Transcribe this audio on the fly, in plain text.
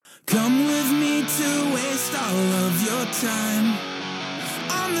need to waste all of your time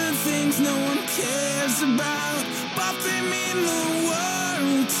on the things no one cares about, but they mean the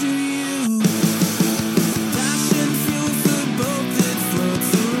world to you. Passion fuels the boat that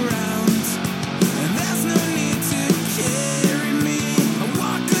floats around, and there's no need to carry me. I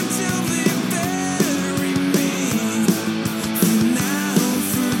walk until they bury me, for now,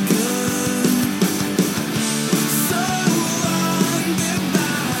 for good. So long,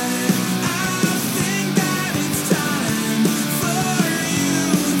 goodbye. I think that it's time for you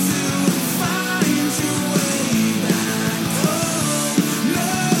to find your way back home.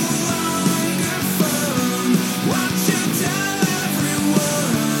 No longer fun. What you tell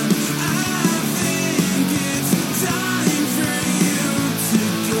everyone. I think it's time for you to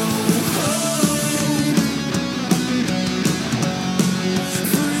go home.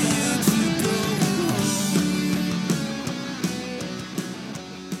 For you to go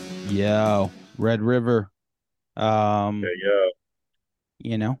home. Yo, Red River. There you go.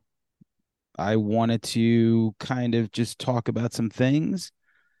 You know, I wanted to kind of just talk about some things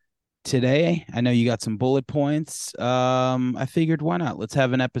today. I know you got some bullet points. I figured why not? Let's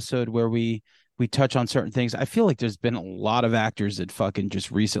have an episode where we touch on certain things. I feel like there's been a lot of actors that fucking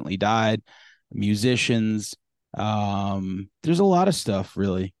just recently died, musicians. There's a lot of stuff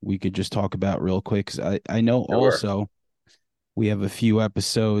really we could just talk about real quick. 'Cause I know Sure. also we have a few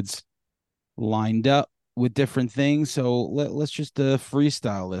episodes lined up with different things. So let's just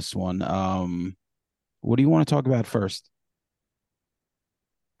freestyle this one. What do you want to talk about first?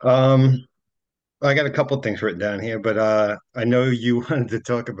 I got a couple things written down here, but I know you wanted to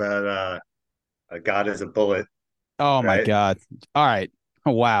talk about a God is a Bullet, Oh my right? God. All right.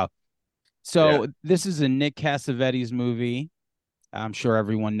 Oh, wow. Yeah. So this is a Nick Cassavetes movie. I'm sure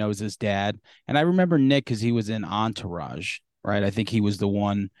everyone knows his dad. And I remember Nick because he was in Entourage, right? I think he was the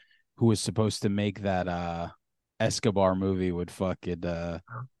one who was supposed to make that Escobar movie with fucking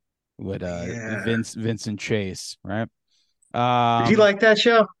with Yeah. Vincent Chase, right? Did you Um like that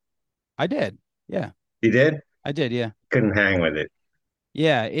show? I did. Yeah. You did? I did, yeah. Couldn't hang with it.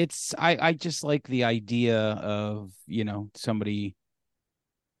 Yeah, it's I just like the idea of, somebody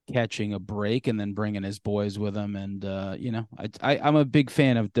catching a break and then bringing his boys with him, and I'm a big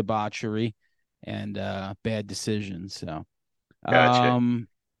fan of debauchery and bad decisions. So, Gotcha.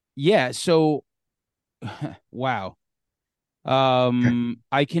 yeah, so wow.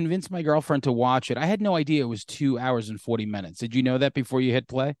 I convinced my girlfriend to watch it. I had no idea it was 2 hours and 40 minutes. Did you know that before you hit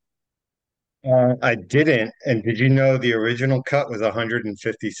play? I didn't. And did you know the original cut was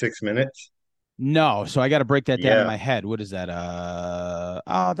 156 minutes? No, so I got to break that down in Yeah. my head. What is that?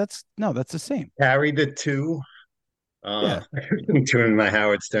 Oh, that's no, that's the same. Carried the two. Uh, Yeah. doing my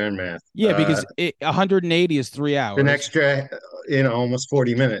Howard Stern math. Yeah, because 180 is three An hours. extra, almost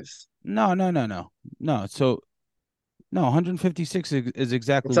 40 minutes. No, no, no, no, no. So no, 156 is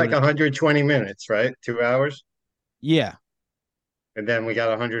exactly It's what like it. 120 minutes, right? 2 hours. Yeah. And then we got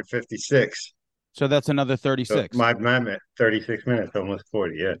 156. So that's another So 36. my 36 minutes, almost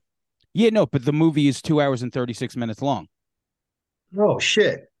 40. Yeah. Yeah, no, but the movie is 2 hours and 36 minutes long. Oh,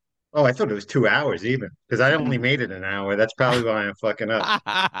 shit. Oh, I thought it was 2 hours even because I only made it an hour. That's probably why I'm fucking up.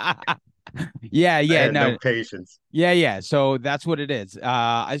 Yeah, I yeah, had no, no patience. yeah, yeah. So that's what it is.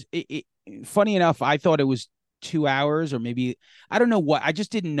 Funny enough, I thought it was 2 hours or maybe I don't know what. I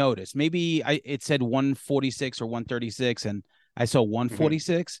just didn't notice. Maybe it said 146 or 136, and I saw Mhm.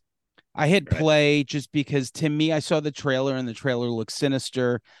 146. I hit Right. play just because to me, I saw the trailer and the trailer looked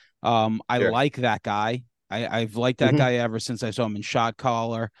sinister. I Sure. like that guy. I've liked that Hmm. guy ever since I saw him in Shot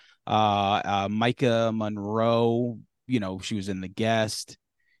Caller. Micah Monroe, she was in The Guest.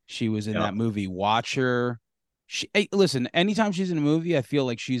 She was in Yeah. that movie Watcher. Hey, listen, anytime she's in a movie, I feel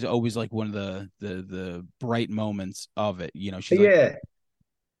like she's always like one of the bright moments of it. She's like, Yeah.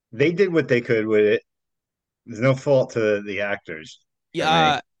 They did what they could with it. There's no fault to the actors for me.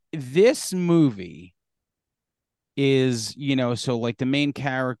 yeah, this movie is, so like the main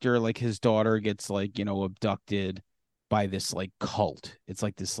character, like his daughter gets like, abducted by this like cult. It's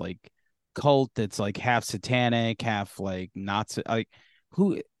like this like cult that's like half satanic, half like not like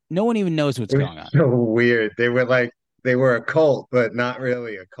who no one even knows what's It was going on. so weird. They were a cult, but not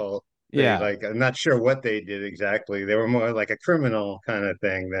really a cult. They Yeah. I'm not sure what they did exactly. They were more like a criminal kind of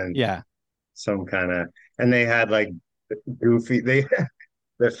thing than Yeah. some kind of, and they had like goofy,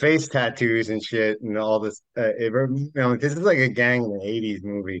 their face tattoos and shit and all this. This is like a gang in the '80s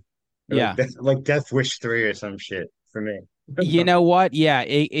movie, Yeah. like Death Wish 3 or some shit for me. You know what? Yeah,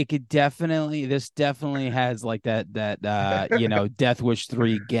 it could definitely this definitely has like that Death Wish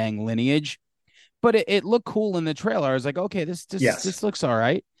 3 gang lineage. But it looked cool in the trailer. I was like, okay, this Yes. looks all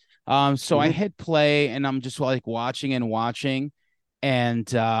right. So I hit play and I'm just like watching and watching,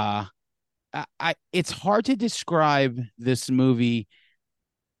 and it's hard to describe this movie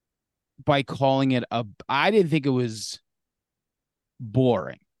by calling it a. I didn't think it was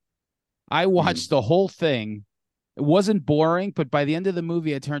boring. I Mhm. watched the whole thing. It wasn't boring, but by the end of the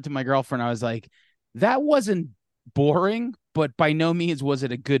movie, I turned to my girlfriend. I was like, that wasn't boring, but by no means was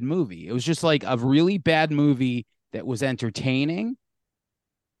it a good movie. It was just like a really bad movie that was entertaining,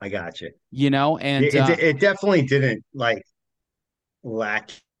 I got you. and It definitely didn't like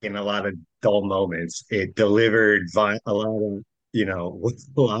lack in a lot of dull moments. It delivered a lot of, with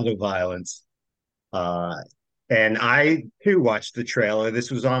a lot of violence. Uh, and I too watched the trailer.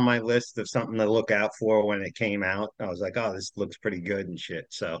 This was on my list of something to look out for when it came out. I was like, oh, this looks pretty good and shit.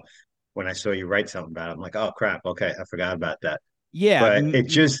 So when I saw you write something about it, I'm like, oh crap, okay, I forgot about that. yeah, But it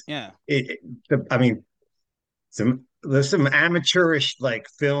just yeah, I mean, there's some amateurish like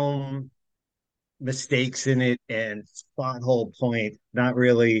film mistakes in it and spot hole point, not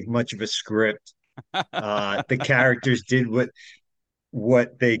really much of a script. The characters did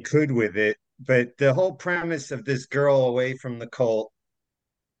what they could with it, but the whole premise of this girl away from the cult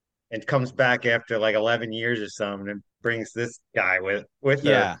and comes back after like 11 years or something and brings this guy with her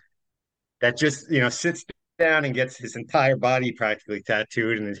yeah. that just sits down and gets his entire body practically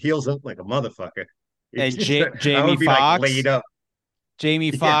tattooed and it heals up like a motherfucker. It's And just I Jamie would be like Foxx, laid up.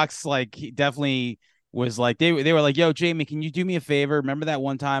 Jamie Yeah, Foxx, like he definitely was like they were like, "Yo, Jamie, can you do me a favor? Remember that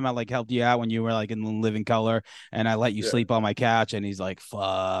one time I like helped you out when you were like in living color, and I let you yeah. sleep on my couch?" And he's like,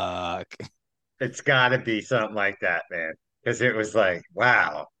 "Fuck." It's got to be something like that, man, because it was like,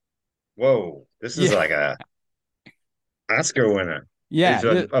 wow, whoa, this is Yeah, like a Oscar winner yeah,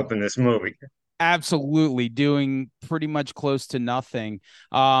 is up in this movie. absolutely doing pretty much close to nothing.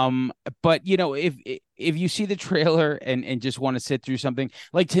 But if you see the trailer and just want to sit through something,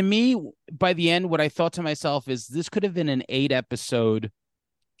 like to me, by the end, what I thought to myself is this could have been an 8 episode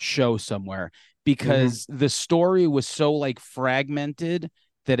show somewhere Hmm. because the story was so like fragmented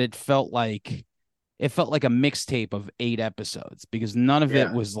that it felt like a mixtape of 8 episodes because none of it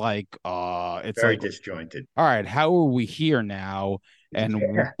Yeah, was like it's very like, disjointed. all right, how are we here now? And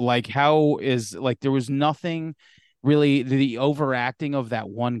Yeah, like how is like there was nothing really the overacting of that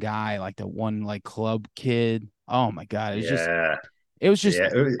one guy, like the one like club kid. Oh my God. yeah, It was just yeah.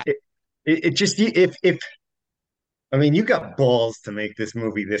 It just if I mean, you got balls to make this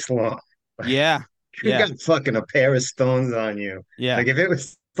movie this long. yeah, You yeah, got fucking a pair of stones on you. yeah. Like if it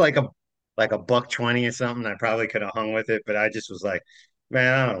was like a buck 20 or something, I probably could have hung with it. But I just was like,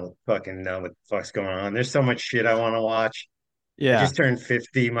 man, I don't fucking know what the fuck's going on. There's so much shit I want to watch. I Yeah. just turned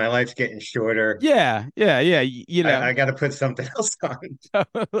 50. My life's getting shorter. Yeah, yeah, yeah. I got to put something else on.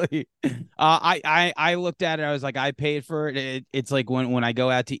 Totally. I looked at it. I was like, I paid for it. It's like when I go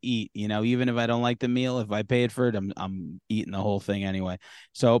out to eat. Even if I don't like the meal, if I paid for it, I'm eating the whole thing anyway.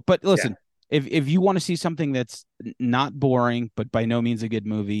 So, but Yeah. listen, if you want to see something that's not boring, but by no means a good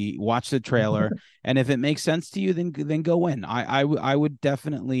movie, watch the trailer, and if it makes sense to you, then go in. I would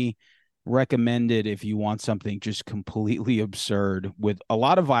definitely recommend it if you want something just completely absurd with a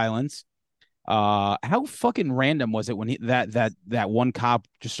lot of violence. How fucking random was it when that one cop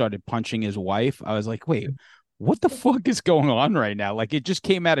just started punching his wife? I was like, wait, what the fuck is going on right now? Like it just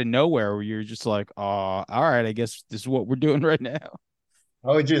came out of nowhere where you're just like, oh, all right, I guess this is what we're doing right now.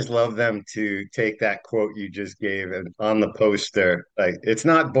 I would just love them to take that quote you just gave and on the poster. Like, it's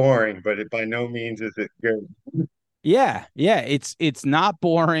not boring, but it by no means is it good. Yeah, yeah, it's not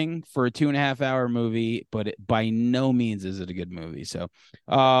boring for a 2.5 hour movie, but by no means is it a good movie. So,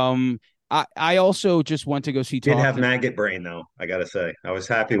 I also just went to go see Did Talk have to. maggot brain though, I gotta say. I was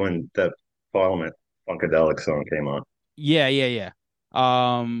happy when the Parliament Funkadelic song came on. Yeah, yeah,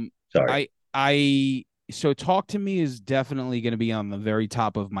 yeah. Um, Sorry. I so Talk to Me is definitely going to be on the very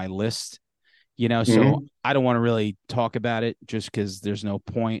top of my list. So Hmm. I don't want to really talk about it just because there's no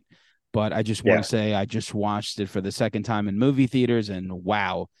point. But I just want to Yeah. say I just watched it for the second time in movie theaters, and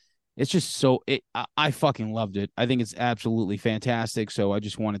wow, it's just I fucking loved it. I think it's absolutely fantastic. So I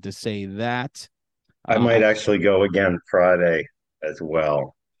just wanted to say that. I might Uh, actually go again Friday as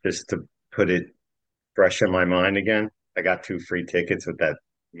well, just to put it fresh in my mind again. I got 2 free tickets with that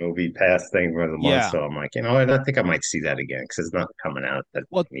movie pass thing for the month, yeah. so I'm like, you know what? I think I might see that again because it's not coming out that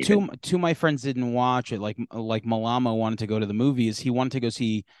Well, even. two of my friends didn't watch it. Like Malama wanted to go to the movies. He wanted to go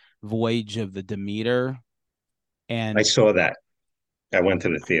see Voyage of the Demeter, I and saw that. I went to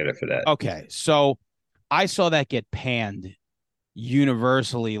the theater for that. okay, so I saw that get panned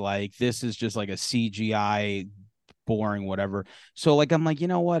universally. Like this is just like a CGI boring whatever. So like I'm like, you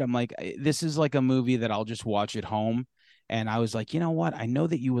know what? I'm like this is like a movie that I'll just watch at home. And I was like, you know what? I know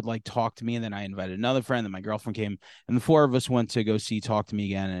that you would like Talk to Me. And then I invited another friend, and my girlfriend came, and the four of us went to go see Talk to Me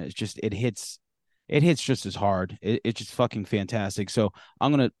again. And it hits just as hard. It's just fucking fantastic. So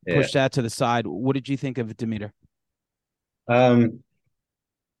I'm gonna Yeah. push that to the side. What did you think of it, Demeter? Um,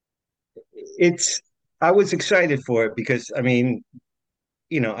 it's I was excited for it because I mean,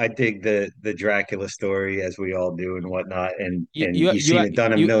 I dig the Dracula story as we all do and whatnot, and You and you you've you seen it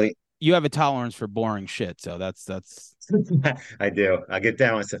done a you million. you have a tolerance for boring shit, so that's I do. I get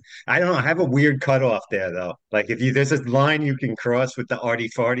down with it. I don't know. I have a weird cutoff there though. Like if you there's a line you can cross with the arty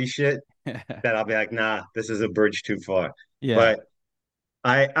farty shit that I'll be like, nah, this is a bridge too far. yeah. But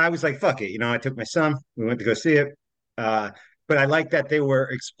I was like, fuck it. I took my son. We went to go see it. Uh, but I like that they were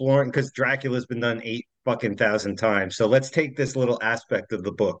exploring because Dracula's been done eight fucking thousand times. So let's take this little aspect of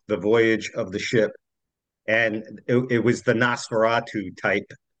the book, the voyage of the ship, and it was the Nosferatu type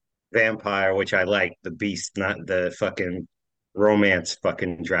vampire, which I like, the beast, not the fucking romance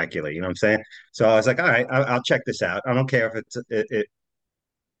fucking Dracula. You know what I'm saying? So I was like, all right, I'll check this out. I don't care if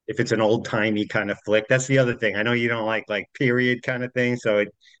it's an old timey kind of flick. That's the other thing. I know you don't like period kind of thing, so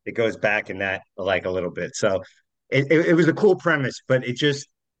it goes back in that like a little bit. So it was a cool premise, but it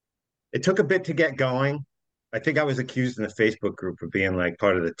took a bit to get going. I think I was accused in the Facebook group of being like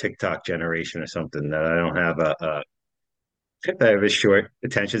part of the TikTok generation or something that I don't have I have a short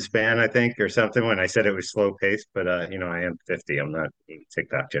attention span, I think, or something when I said it was slow paced, but I am 50. I'm not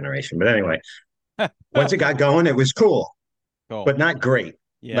TikTok generation. But anyway, once it got going, it was cool, Cool. but not great.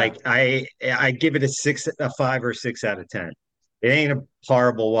 Yeah. Like I give it a 5 or 6 out of 10. It ain't a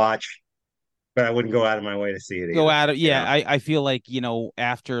horrible watch, but I wouldn't go out of my way to see it Go either. at it. You Yeah, know? I feel like,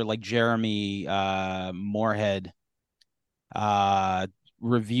 after like Jeremy Moorhead uh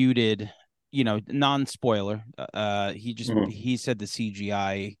reviewed it, non-spoiler. Mhm. He said the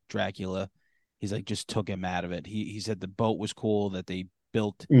CGI Dracula, he's like just took him out of it. He said the boat was cool, that they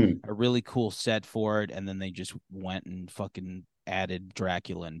built Mm. a really cool set for it, and then they just went and fucking added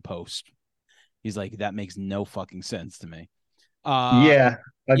Dracula in post. He's like, that makes no fucking sense to me. Uh Yeah,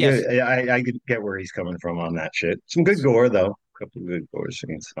 yes. I could get where he's coming from on that shit. Some good gore though. A couple of good gore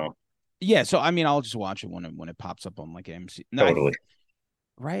scenes. So Yeah, so I mean, I'll just watch it when it pops up on like AMC. No, totally,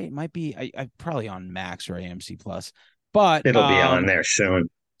 right, it might be I probably on Max or AMC Plus. But it'll be on there soon.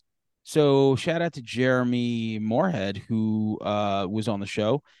 so shout out to Jeremy Moorhead, who was on the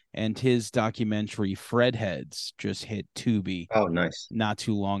show, and his documentary Fred Heads just hit Tubi Oh, nice, not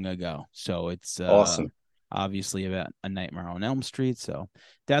too long ago. So it's awesome. obviously about A Nightmare on Elm Street. So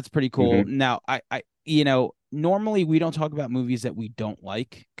that's pretty cool. Hmm. Now, normally we don't talk about movies that we don't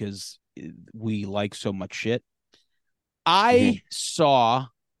like because we like so much shit. Hmm. I saw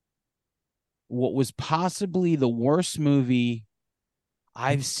what was possibly the worst movie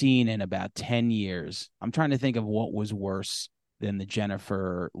I've seen in about 10 years. I'm trying to think of what was worse than the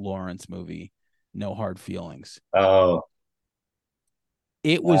Jennifer Lawrence movie, No Hard Feelings. Oh,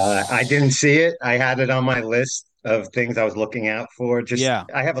 It I didn't was, see it. I had it on my list of things I was looking out for. Just yeah.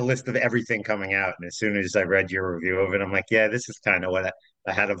 I have a list of everything coming out, and as soon as I read your review of it, I'm like, yeah, this is kind of what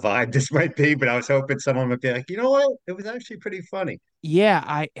I had a vibe this might be. But I was hoping someone would be like, you know what? It was actually pretty funny.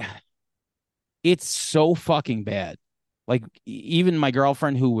 Yeah, it's so fucking bad. Like even my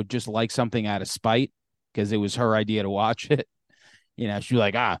girlfriend who would just like something out of spite because it was her idea to watch it. She was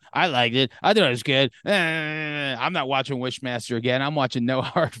like, I liked it. I thought it was good. I'm not watching Wishmaster again. I'm watching No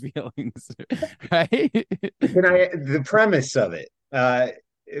Hard Feelings. Right? The premise of it?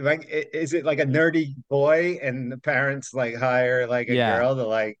 Like, is it like a nerdy boy and the parents like hire like a Yeah. girl to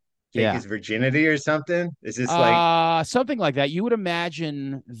like take Yeah. his virginity or something? Is this like Something like that. You would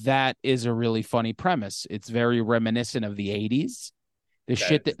imagine that is a really funny premise. It's very reminiscent of the 80s. that's The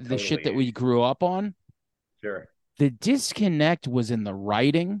shit totally that we 80s? grew up on. Sure. The disconnect was in the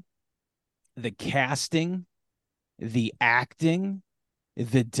writing, the casting, the acting,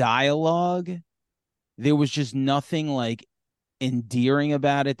 the dialogue. There was just nothing like endearing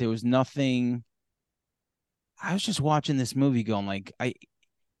about it. There was nothing. I was just watching this movie going like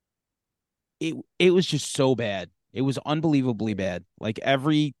it was just so bad. It was unbelievably bad. Like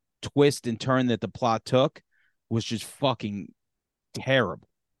every twist and turn that the plot took was just fucking terrible.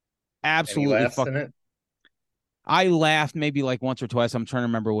 Any Absolutely laughs fuck. in it? I laughed maybe like once or twice. I'm trying to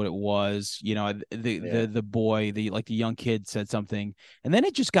remember what it was. Yeah. The boy, the young kid said something, and then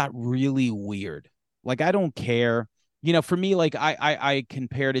it just got really weird. Like I don't care. For me, like I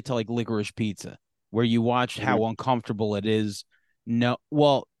compared it to like Licorice Pizza, where you watch how Hmm. uncomfortable it is. No,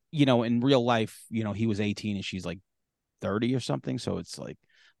 well, in real life, he was 18 and she's like 30 or something, so it's like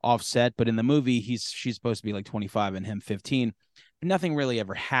offset. But in the movie, she's supposed to be like 25 and him 15. Nothing really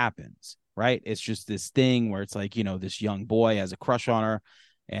ever happens. right? It's just this thing where it's like, this young boy has a crush on her,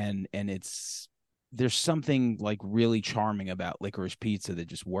 and there's something like really charming about Licorice Pizza that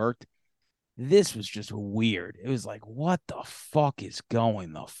just worked. This was just weird. It was like, what the fuck is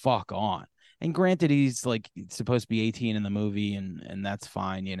going the fuck on? And granted, he's like supposed to be 18 in the movie, and that's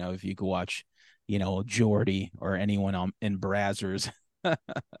fine, if you could watch, Jordy or anyone in Brazzers,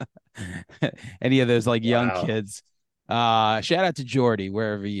 any of those like young Wow. kids. Shout out to Jordy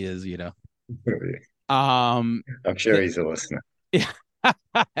wherever he is. Um, I'm sure he's a listener.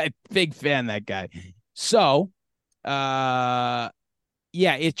 big fan that guy. So, uh,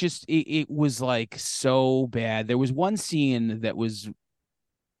 yeah, it was like so bad. There was one scene that was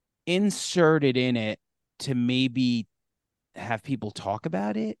inserted in it to maybe have people talk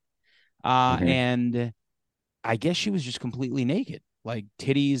about it. Mhm. And I guess she was just completely naked, like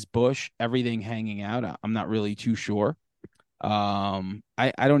titties, bush, everything hanging out. I'm not really too sure.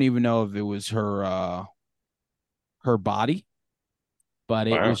 I don't even know if it was her body, but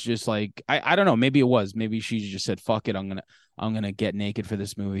it was Wow. just like I don't know, maybe it was. Maybe she just said, fuck it, I'm gonna get naked for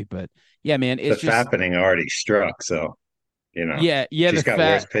this movie. But yeah, man, The it's just fappening already struck, so yeah, the she's got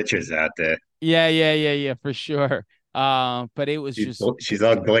worse fat pictures out there. yeah, for sure. But it was She's just she's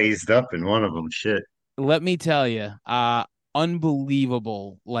all glazed up in one of them. Shit. let me tell you,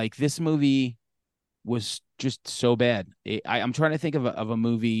 unbelievable. Like this movie was just so bad. I'm trying to think of a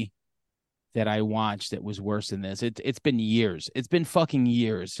movie that I watched that was worse than this. It's been years. It's been fucking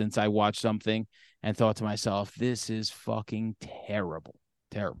years since I watched something and thought to myself, this is fucking terrible.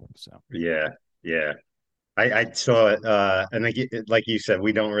 Terrible. So Yeah, yeah. I saw it, and like you said,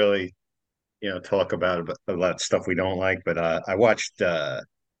 we don't really, talk about a lot of stuff we don't like. But I watched The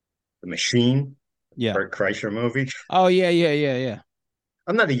Machine, yeah. Bert Kreischer movie. Oh yeah.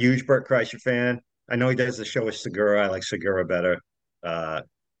 I'm not a huge Bert Kreischer fan. I know he does the show with Segura. I like Segura better. Uh,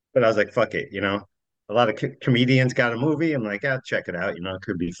 but I was like, fuck it, A lot of comedians got a movie. I'm like, I'll check it out. It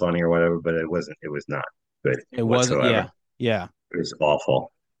could be funny or whatever, but it wasn't. It was not good It wasn't. whatsoever. Yeah. It was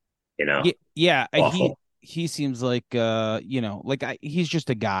awful. Yeah. He Awful. he seems like like he's just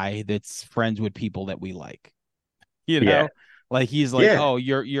a guy that's friends with people that we like. You Yeah, know, like he's like, yeah. oh,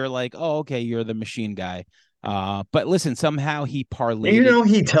 you're like, oh, okay, you're the machine guy. But listen, somehow he And parlayed it.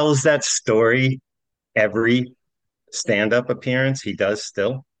 he tells that story every stand-up appearance he does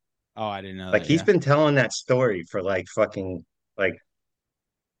still. Oh, I didn't know Like that. he's Yeah. been telling that story for like fucking like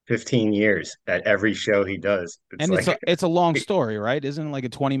 15 years at every show he does. It's And it's a like it's a long story, right? Isn't it like a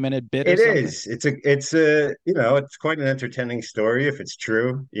 20-minute bit or it something? is. It's a it's quite an entertaining story if it's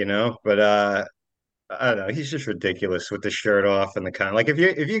true. But I don't know, he's just ridiculous with the shirt off and the kind like if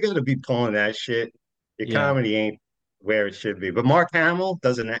you're gonna be pulling that shit, your Yeah. comedy ain't where it should be. But Mark Hamill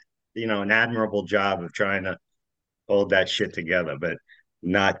does an admirable job of trying to hold that shit together, but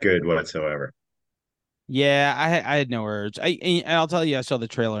not good whatsoever. Yeah, I had no urge. And I'll tell you, I saw the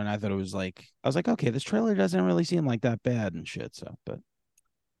trailer and I thought it was like I was like, okay, this trailer doesn't really seem like that bad and shit. So, but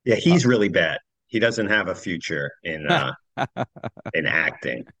Yeah, he's really bad. He doesn't have a future in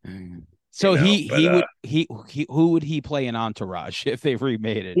acting, so he but he would he who would he play in Entourage if they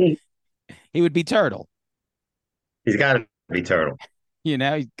remade it? he's He would be Turtle. got to be Turtle. He's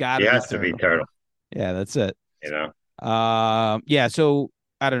got He to be has to be Turtle. Turtle, Yeah, that's it. you know. Yeah, so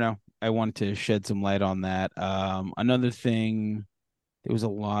I don't know. I wanted to shed some light on that. Another thing, there was a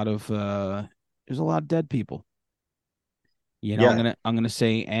lot of dead people. I'm Yeah, gonna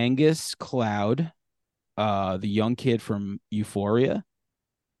say Angus Cloud, the young kid from Euphoria.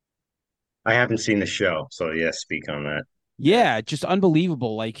 I haven't seen the show, so yeah, speak on that. Yeah. Yeah, just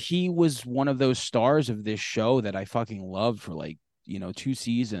unbelievable. Like he was one of those stars of this show that I fucking loved for like, 2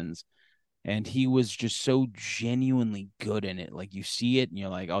 seasons. And he was just so genuinely good in it. Like you see it and you're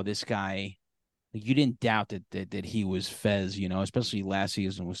like, oh, this guy, like you didn't doubt that he was Fez, especially last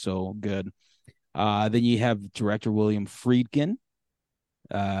season was so good. Then you have director William Friedkin.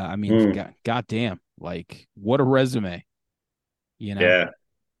 I mean, Mm, goddamn, like what a resume, you know. yeah,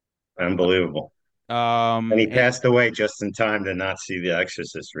 unbelievable. And he And passed away just in time to not see the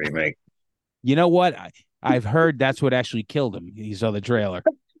Exorcist remake. you know what? I've heard that's what actually killed him. He saw the trailer.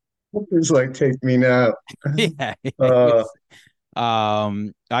 It's like, take me now. Yeah. Uh,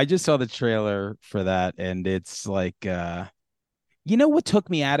 I just saw the trailer for that, and it's like, what took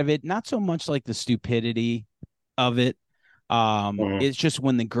me out of it? Not so much like the stupidity of it. mm, It's just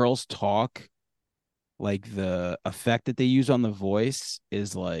when the girls talk, like the effect that they use on the voice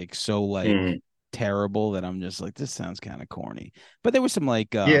is like so like mm. terrible that I'm just like, this sounds kind of corny. But there were some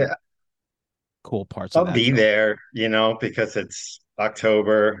like Yeah, cool parts of I'll that be show. there, because it's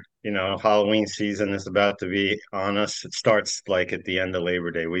October. Halloween season is about to be on us. It starts like at the end of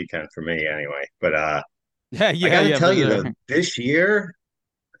Labor Day weekend for me anyway. But Yeah, I yeah, gotta yeah, for tell you though, sure. this year,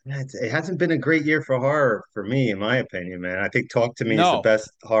 it hasn't been a great year for horror for me, in my opinion, man. I think Talk to Me is the No,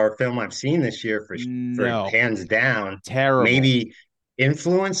 best horror film I've seen this year for no, hands down. terrible. Maybe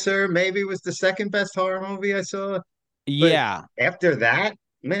Influencer maybe was the second best horror movie I saw. But Yeah, after that,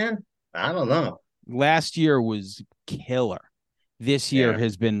 man, I don't know. last year was killer. This year Yeah.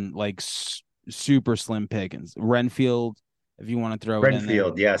 has been like super slim pickings. Renfield, if you want to throw it in there.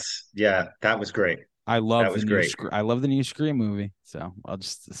 Renfield, yes. Yeah, that was great. That was great. I love the new Scream movie, so I'll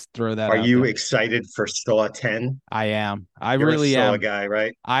just throw that Are out you there. excited for Saw 10? I am. I You're a really Saw am. guy,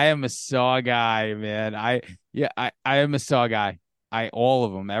 right? I am a Saw guy, man. I am a Saw guy. I all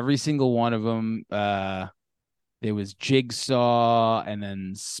of them, every single one of them. There was Jigsaw and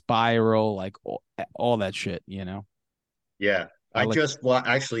then Spiral, like all that shit. Yeah. I like.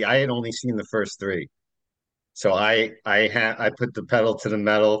 Actually, I had only seen the first three. So I put the pedal to the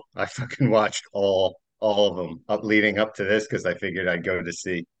metal. I fucking watched all of them up leading up to this because I figured I'd go to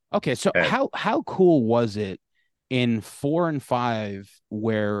see Okay, so Ed. how cool was it in 4 and 5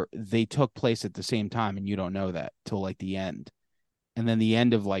 where they took place at the same time and you don't know that till like the end, and then the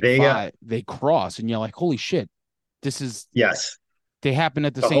end of like They five they cross and you're like, holy shit, this is Yes, they happen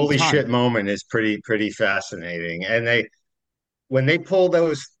at the the same holy shit time. moment is pretty fascinating. And when they pull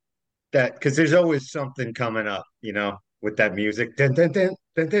those that because there's always something coming up, with that music, dun, dun, dun,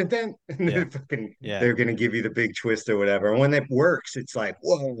 dun, dun, dun, and Yeah, then fucking yeah, they're gonna give you the big twist or whatever. And when it works, it's like,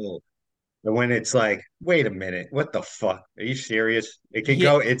 whoa. And when it's like, wait a minute, what the fuck? Are you serious? It could yeah.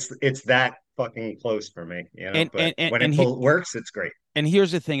 go, it's that fucking close for me, And but and and when and it he, works, it's great. and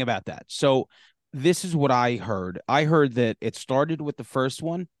here's the thing about that. So this is what I heard. I heard that it started with the first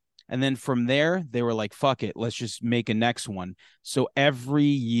one, and then from there they were like, "Fuck it, let's just make a next one." So every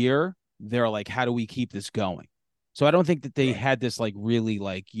year they're like, "How do we keep this going?" So I don't think that they Right. had this like really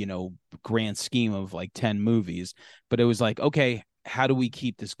like grand scheme of like 10 movies, but it was like, okay, how do we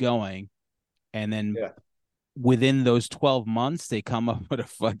keep this going? And then Yeah. within those 12 months, they come up with a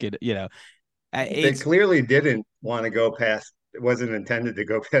fucking They it's clearly didn't want to go past, it wasn't intended to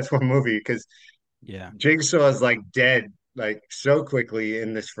go past one movie because yeah. Jigsaw's like dead like so quickly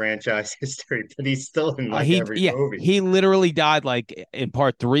in this franchise history, but he's still in like He every yeah, movie. he literally died like in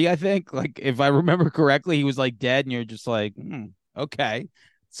part three, I think. Like if I remember correctly, he was like dead, and you're just like, okay.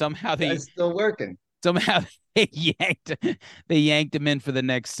 Somehow they Guy's still working. somehow they yanked him in for the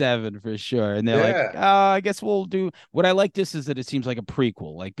next seven for sure. And they're like, Yeah. I guess we'll do what I like this is that it seems like a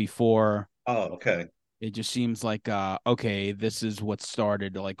prequel, like before Oh, okay. it just seems like okay, this is what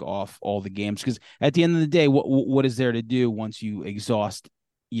started like off all the games. Because at the end of the day, what is there to do once you exhaust,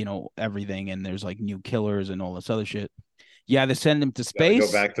 everything and there's like new killers and all this other shit? Yeah, they send him to Got to go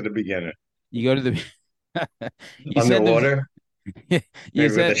space. back to the beginning. You go to the you send them Underwater, you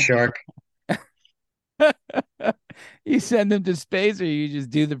maybe with a send shark. you send them to space or you just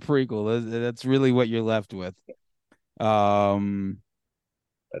do the prequel. That's really what you're left with. Um,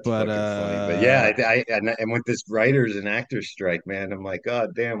 That's but fucking funny. But yeah, and with this writers and actors strike, man, I'm like, God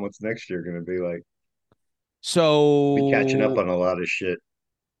damn, what's next year gonna be like? Be catching up so on a lot of shit.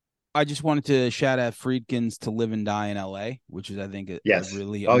 I just wanted to shout out Friedkin's To Live and Die in L.A., which is I think a Yes.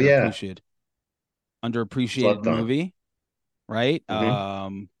 really Oh yeah. underappreciated Slept on. movie, right?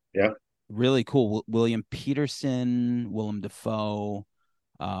 Yeah. Really cool. William Peterson, Willem Dafoe,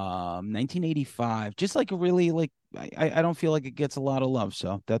 1985. Just like a really like I don't feel like it gets a lot of love,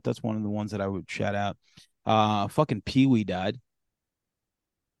 so that's one of the ones that I would shout out. Fucking Pee Wee died,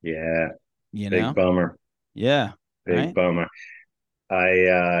 Yeah. you Big know? bummer. Yeah, Big right? bummer.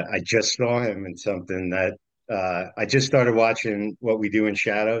 I just saw him in something that I just started watching What We Do in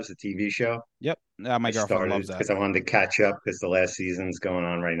Shadows, the TV show. Yep. My I girlfriend started loves it that. because I wanted to catch up because the last season's going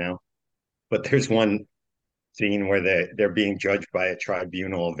on right now. But there's one scene where they're being judged by a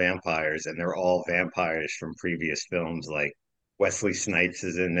tribunal of vampires, and they're all vampires from previous films. Like Wesley Snipes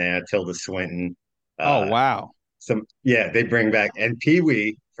is in there, Tilda Swinton. Oh, Uh, wow. they bring back and Pee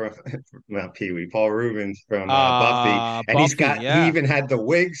Wee from not Pee Wee, Paul Rubens from Buffy, and Buffy, he yeah. even had the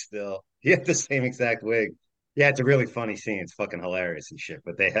wig still. He had the same exact wig. Yeah, it's a really funny scene. It's fucking hilarious and shit.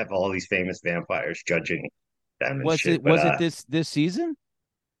 But they have all these famous vampires judging them and Was shit. it But was it this season?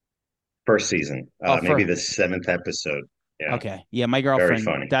 first season, Oh, maybe for the seventh episode. Yeah, okay. Yeah, my very girlfriend,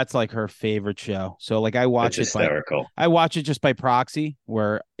 funny. that's like her favorite show. So like It's hysterical. I watch it just by proxy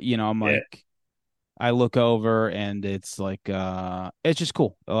where, I'm Yeah. like I look over and it's like it's just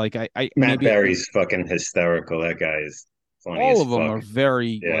cool. Like I Matt maybe Berry's fucking hysterical. That guy is. funny All as of them fuck. are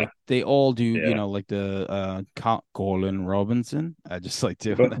very Yeah, like they all do, yeah. like the Colin Robinson. I just like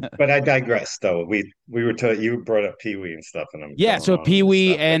doing But that. but I digress though. We were you brought up Pee Wee and stuff, and I'm Yeah, going so on Pee and Wee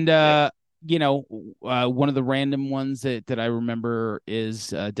stuff. But and yeah, one of the random ones that I remember is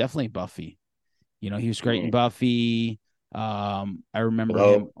definitely Buffy. He was great in mm, Buffy. I remember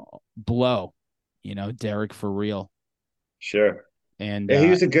him Blow, Blow, Derek for real. sure. And Yeah, he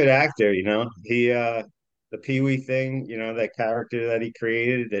was a good actor. He the Pee Wee thing. That character that he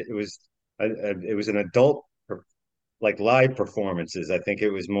created. It was an adult like live performances. I think it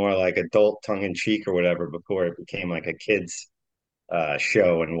was more like adult tongue in cheek or whatever before it became like a kids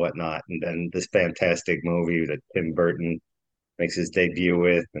show and whatnot. And then this fantastic movie that Tim Burton makes his debut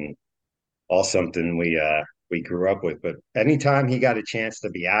with, and all something we grew up with. But anytime he got a chance to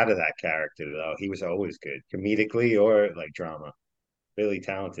be out of that character, though, he was always good, comedically or like drama. Really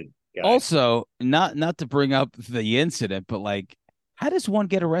talented guy, also, not to bring up the incident, but like, how does one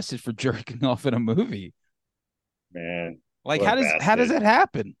get arrested for jerking off in a movie? man. Like, What a how does bastard. that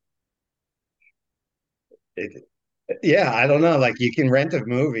happen? It, yeah, I don't know. Like you can rent a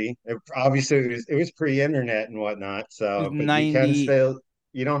movie. Obviously, it was pre-internet and whatnot. It was So, but you can 90, still.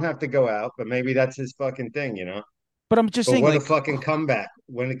 You don't have to go out. But maybe that's his fucking thing. but I'm just But saying, what a like, fucking comeback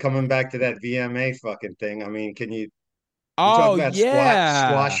when it coming back to that VMA fucking thing. I mean, you talk oh about yeah,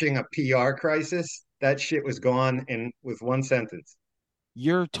 squashing a PR crisis? That shit was gone in with one sentence.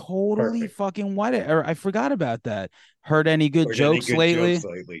 you're totally Perfect. fucking white. Or I forgot about that. Heard any good Heard any jokes good jokes lately?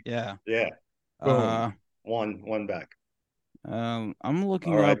 lately? Yeah. Yeah. Uh, Boom. One back. I'm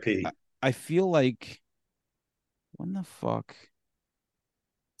looking up. I, R.I.P. I feel like when the fuck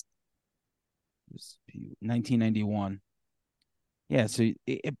was 1991? Yeah. So,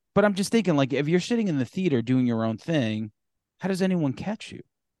 but I'm just thinking, like, if you're sitting in the theater doing your own thing, how does anyone catch you?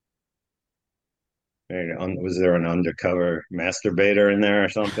 Was there an undercover masturbator in there or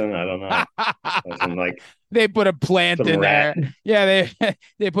something? I don't know. Wasn't like They put a plant some in rat. there. Yeah, they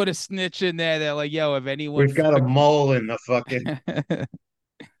they put a snitch in there. They're like, yo, if anyone We've got a fucking mole in the fucking.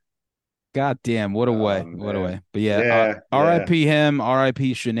 God damn, what a Oh way. What a man. way. But yeah, Yeah, yeah, RIP him, RIP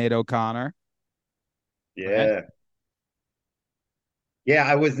Sinead O'Connor. Right? yeah, yeah.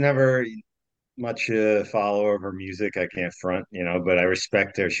 I was never much a follower of her music. I can't front, but I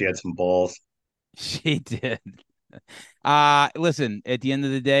respect her. She had some balls. She did. Listen, at the end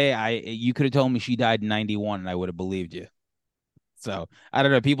of the day, you could have told me she died in 91 and I would have believed you. So I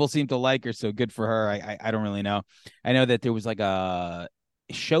don't know. People seem to like her, so good for her. I don't really know. I know that there was like a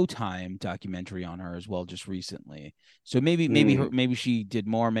Showtime documentary on her as well just recently. So Hmm. maybe she did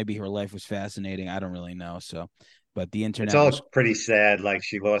more. Maybe her life was fascinating. I don't really know. So, but the It's internet was all pretty sad. Like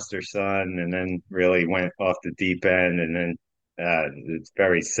she lost her son and then really went off the deep end, and then it's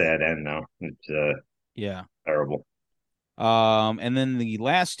very sad end now. It's yeah. terrible. And then the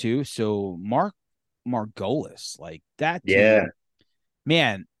last two. So Mark Margolis, like that Yeah. dude,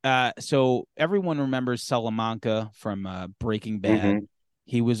 man. So everyone remembers Salamanca from Breaking Bad. Hmm.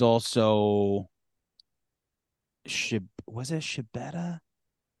 He was also was it Shibetta?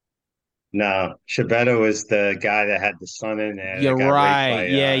 No, Shabetta was the guy that had the son in there that You're got raped right. by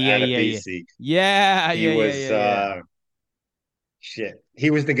Yeah, yeah, yeah, yeah. Adebisi. Yeah, He yeah, yeah, was yeah, yeah. shit. He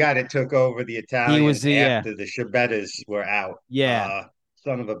was the guy that took over the He was Italians yeah. after the Shabettas were out. Yeah.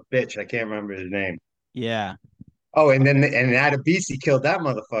 Son of a bitch, I can't remember his name. Yeah. Oh, and Adebisi killed that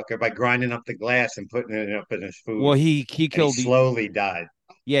motherfucker by grinding up the glass and putting it up in his food, Well, he and he killed the slowly died.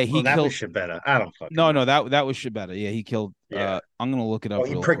 yeah, Oh, he that was killed Shabetta. I don't fucking no, know. no, that was Shibetta. Yeah, he killed Yeah. I'm gonna look it Oh, up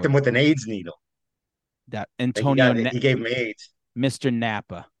he real pricked quick. him with an AIDS needle. That Like he Antonio got he gave him AIDS. Mr.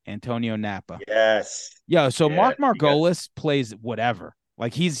 Napa. Antonio Napa. Yes. Yeah, so Yeah. Mark He got. Margolis plays whatever.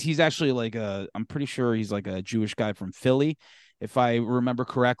 Like he's actually like I'm pretty sure he's like a Jewish guy from Philly, if I remember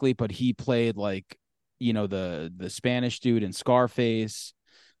correctly, but he played like, the Spanish dude in Scarface.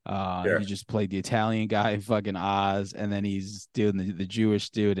 He Sure. just played the Italian guy in fucking Oz, and then he's doing the Jewish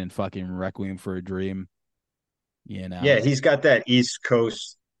dude in fucking Requiem for a Dream, you Yeah, know. he's got that East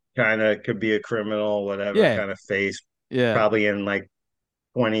Coast kind of could be a criminal, whatever Yeah, kind of face. yeah. Probably in like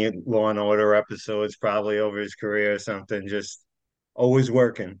 20 Law and Order episodes, probably over his career or something. Just always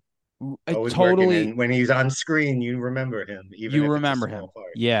working, I always working. totally And when he's on screen, you remember him, even You if it's a remember small him.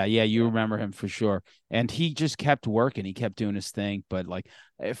 part. Yeah, yeah, you Yeah, remember him for sure. And he just kept working. He kept doing his thing. But like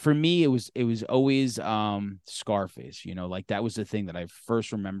for me, it was always Scarface, like that was the thing that I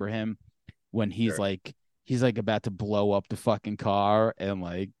first remember him when sure. he's like about to blow up the fucking car and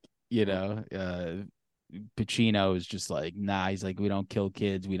like, Mhm. Pacino is just like, nah, he's like, we don't kill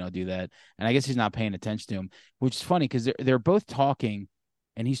kids, we don't do that. And I guess he's not paying attention to him, which is funny because they're both talking.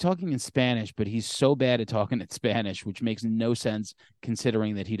 and he's talking in Spanish, but he's so bad at talking in Spanish, which makes no sense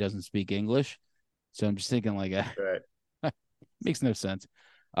considering that he doesn't speak English. So I'm just thinking like, Right. makes no sense.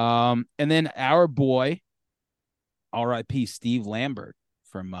 And then our boy, R.I.P. Steve Lambert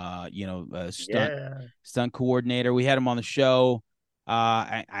from Yeah. stunt coordinator. We had him on the show.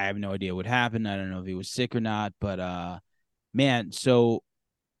 I have no idea what happened. I don't know if he was sick or not, but man, so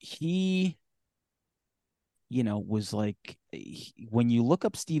he, was like when you look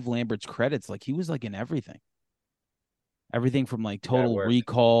up Steve Lambert's credits, like he was like in everything from like That Total worked.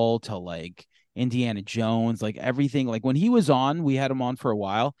 Recall to like Indiana Jones, like everything. Like when he was on, we had him on for a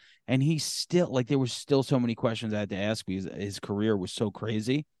while, and he still like there were still so many questions I had to ask because his career was so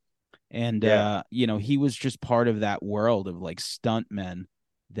crazy. And Yeah. he was just part of that world of like stuntmen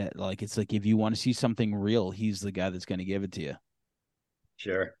that like it's like if you want to see something real, he's the guy that's going to give it to you.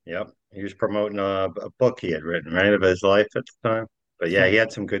 Sure. Yep. He was promoting a book he had written, right, of his life at the time. But yeah, he Something,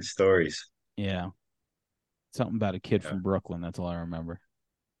 had some good stories. yeah, something about a kid Yeah. from Brooklyn. That's all I remember.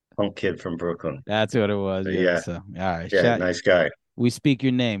 Punk kid from Brooklyn. That's what it was. But Yeah. yeah, So all right, yeah, chat. nice guy. We speak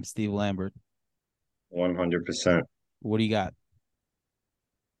your name, Steve Lambert. 100%. What do you got?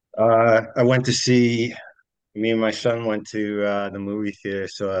 I went to see me and my son went to the movie theater,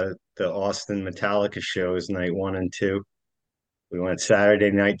 saw the Austin Metallica shows night one and two. We went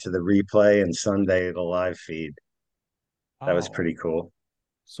Saturday night to the replay and Sunday the live feed. That was Oh, pretty cool.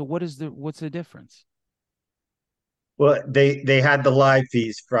 so what's the difference? Well, they had the live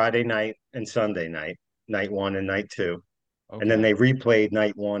feeds Friday night and Sunday night, night one and night two. And then Okay. they replayed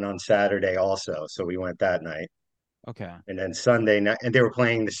night one on Saturday also. So we went that night. Okay. And then Sunday night, and they were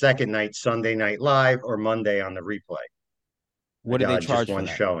playing the second night, Sunday night live or Monday on the replay. What do they Just charge for one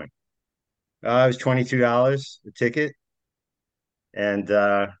that? showing. It was $22 a ticket. And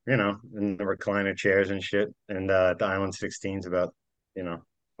in the recliner chairs and shit. And the Island 16 is about, you know,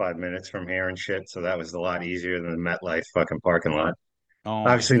 5 minutes from here and shit. So that was a lot easier than the MetLife fucking parking lot. Oh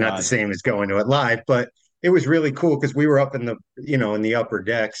my Obviously not the God. same as going to it live, but it was really cool because we were up in in the upper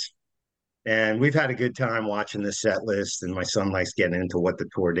decks. And we've had a good time watching the set list, and my son likes getting into what the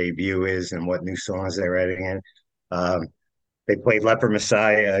tour debut is and what new songs they're adding in. Um, they played Leper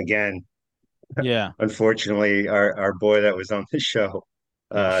Messiah again. Yeah. Unfortunately, our boy that was on the show,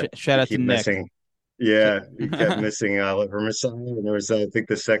 Yeah. Shout he out to kept Nick. missing. Yeah, he kept missing Leper Messiah, and there was I think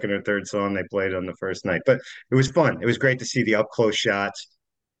the second or third song they played on the first night. But it was fun. It was great to see the up close shots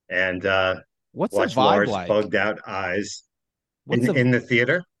and What's the watch vibe Lars' like? bugged out eyes What's the in the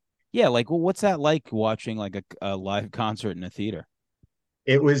theater. Yeah, like what's that like watching like a live concert in a theater?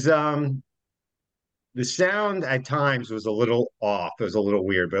 It was the sound at times was a little off. It was a little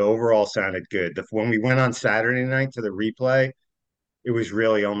weird, but overall sounded good. When we went on Saturday night to the replay, it was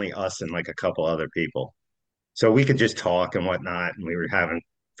really only us and like a couple other people. So we could just talk and whatnot, and we were having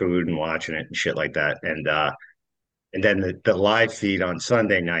food and watching it and shit like that. And then the live feed on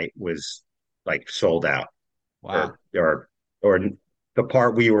Sunday night was like sold out, Wow. or the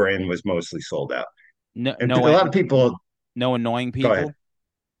part we were in was mostly sold out. No And no a lot of people no annoying go ahead. people?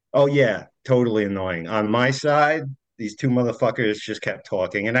 Oh yeah, totally annoying. On my side, these two motherfuckers just kept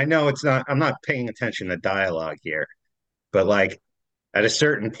talking. And I know it's not I'm not paying attention to dialogue here, but like at a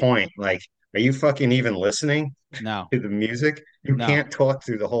certain point, like, are you fucking even listening No. to the music? You No. can't talk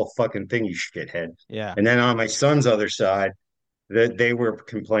through the whole fucking thing, you shithead. Yeah. And then on my son's other side, that they were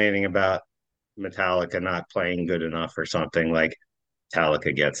complaining about Metallica not playing good enough or something. Like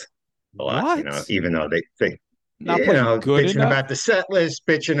Metallica gets a lot, What? even though they Not playing good bitching enough? about the set list,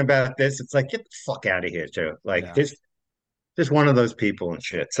 bitching about this. It's like, get the fuck out of here, Joe. Like, Yeah. just one of those people and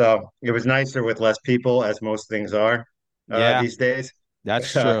shit. So it was nicer with less people, as most things are Yeah, these days.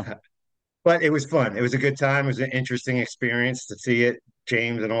 that's true. But it was fun. It was a good time. It was an interesting experience to see it,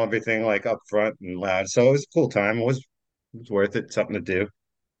 James and all everything like up front and loud. So it was a cool time. It was worth it, something to do.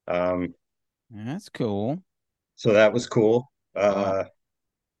 Um, That's cool. so that was cool. Uh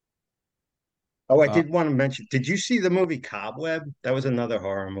Oh, I uh did want to mention, did you see the movie Cobweb? That was another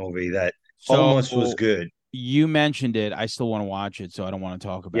horror movie that almost was so good. you mentioned it. I still want to watch it, so I don't want to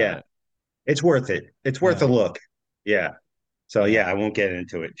talk about Yeah, it. it's worth it. It's worth a Yeah. look. Yeah. So Yeah. yeah, I won't get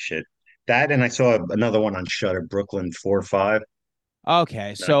into it. Shit. That and I saw another one on Shutter, Brooklyn 4-5. Okay.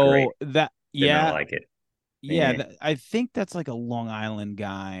 Not great. So that Did not yeah, like it. yeah, Eh. I think that's like a Long Island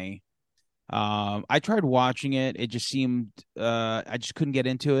guy. I tried watching it. It just seemed I just couldn't get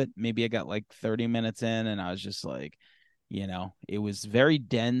into it. Maybe I got like 30 minutes in and I was just like, it was very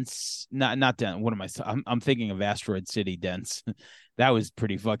dense. Not dense. What am I? I'm thinking of Asteroid City dense. That was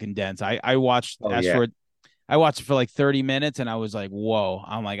pretty fucking dense. I watched Oh yeah. Asteroid. I watched it for like 30 minutes and I was like, whoa.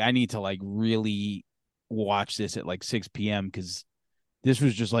 I'm like, I need to like really watch this at like 6 p.m. because This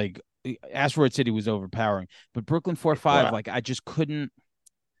was just like Asteroid City was overpowering, but Brooklyn 4-5, Wow. like I just couldn't.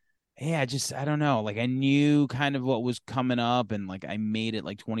 Yeah, I don't know. Like I knew kind of what was coming up, and like I made it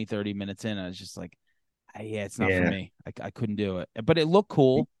like 20, 30 minutes in. And I was just like, yeah, it's not for Yeah. me. I couldn't do it, but it looked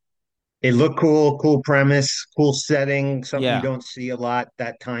cool. It looked cool, cool premise, cool setting, something you Yeah, don't see a lot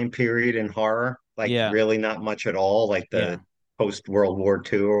that time period in horror, like yeah, really not much at all, like the yeah. post World War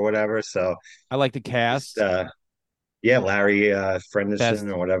II or whatever. So I like the just cast. yeah, Larry Frienderson Best,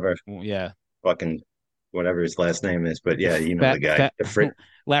 or whatever, yeah. fucking whatever his last name is. But yeah, you know Fat, the guy, fat,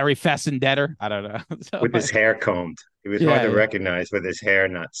 Larry Fessendetter. I don't know. So with his hair combed. He was hard yeah, to yeah. recognize with his hair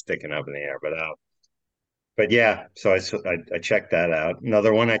not sticking up in the air, but yeah, so I checked that out.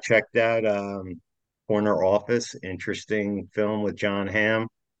 Another one I checked out, Corner Office, interesting film with John Hamm.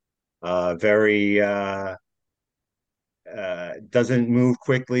 Very doesn't move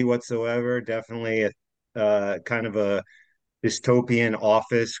quickly whatsoever. Definitely a kind of a dystopian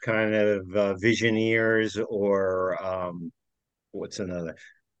office kind of Visioneers or what's another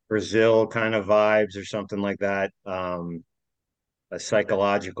Brazil kind of vibes or something like that. A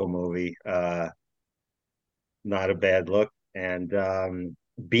psychological movie. Not a bad look. And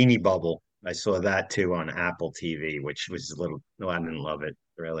Beanie Bubble. I saw that too on Apple TV, which was a little, no, I didn't love it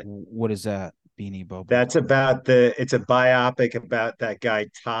really. What is that? Beanie Bubble. That's it's a biopic about that guy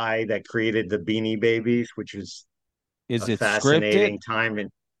Ty that created the Beanie Babies, which was Is a it scripted? fascinating time. And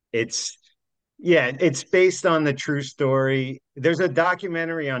it's, yeah, it's based on the true story. There's a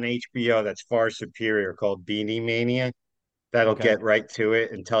documentary on HBO that's far superior called Beanie Mania that'll Okay. get right to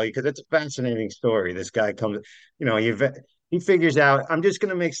it and tell you because it's a fascinating story. This guy comes, you know, he figures out I'm just going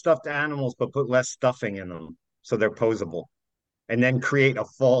to make stuffed animals, but put less stuffing in them so they're posable, and then create a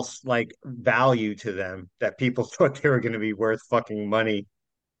false like value to them that people thought they were going to be worth fucking money,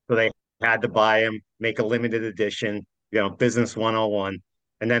 so they had to buy them, make a limited edition, you know, business 101.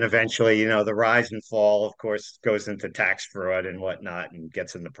 And then eventually, you know, the rise and fall, of course, goes into tax fraud and whatnot and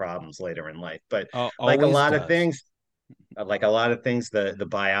gets into problems later in life. But like a Always lot of does. things, the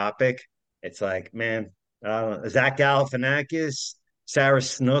biopic, it's like, man, Zach Galifianakis, Sarah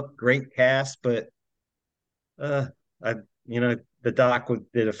Snook, great cast, but uh, I, you know, the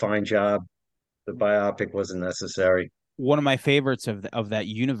did a fine job. The biopic wasn't necessary. One of my favorites of that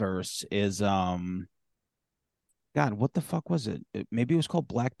universe is God, what the fuck was it? Maybe it was called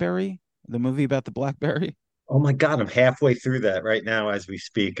Blackberry, the movie about the Blackberry. Oh my God, I'm halfway through that right now as we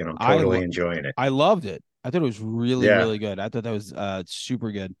speak, and I'm I totally lo- enjoying it. I loved it. I thought it was really Yeah. really good. I thought that was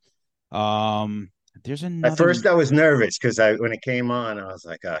super good. Um, there's At another. first, I was nervous because when it came on, I was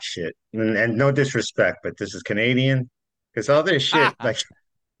like, "Oh shit!" And no disrespect, but this is Canadian. Because all this shit, like,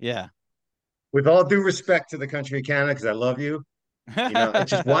 Yeah. with all due respect to the country of Canada, because I love you, you know,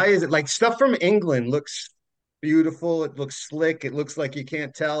 it's just why is it like stuff from England looks beautiful, it looks slick, it looks like you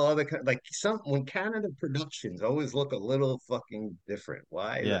can't tell like some when Canada productions always look a little fucking different.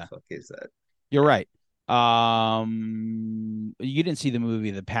 Why the Yeah. fuck is that? You're right. You didn't see the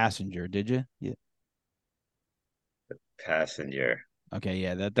movie The Passenger, did you? Yeah. Passenger. Okay,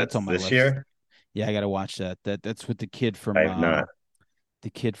 yeah, that's That's on my this list. year? Yeah, I gotta watch that. That's with I have not. the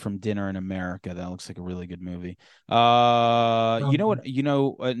kid from Dinner in America. That looks like a really good movie. You know what? You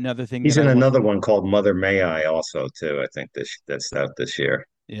know another thing that He's I in want. another one called Mother May I also too. I think that's out this year.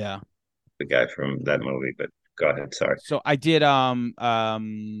 Yeah. The guy from that movie, but go ahead, sorry. So I did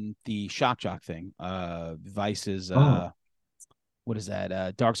the Shock Jock thing. Vice's Oh, what is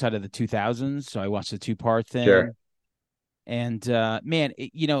that? Dark Side of the 2000s. So I watched the two-part sure. thing. And man,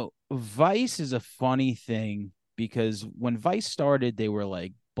 Vice is a funny thing because when Vice started, they were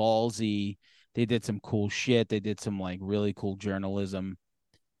like ballsy. They did some cool shit. They did some like really cool journalism.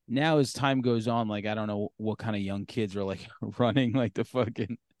 Now, as time goes on, like I don't know what kind of young kids are like running like the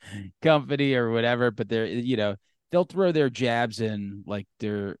fucking company or whatever, but they'll throw their jabs in like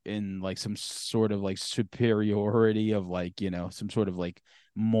they're in like some sort of like superiority of like, some sort of like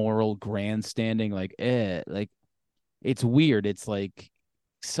moral grandstanding, like it's weird. It's like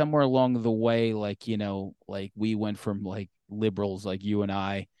somewhere along the way, like, like we went from like liberals like you and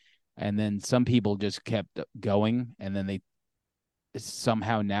I, and then some people just kept going, and then they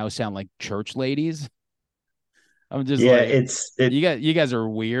somehow now sound like church ladies. I'm just Yeah, like, it's it you guys are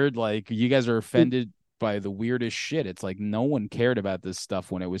weird. Like you guys are offended by the weirdest shit. It's like no one cared about this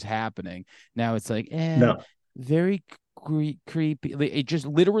stuff when it was happening. Now it's like, no, very creepy. It just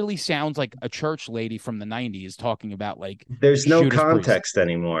literally sounds like a church lady from the 90s talking about like there's no Judas Priest. context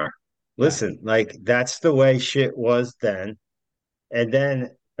anymore. Yeah. Listen, like that's the way shit was then. And then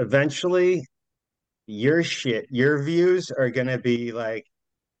eventually your views are gonna be like,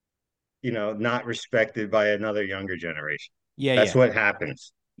 you know, not respected by another younger generation.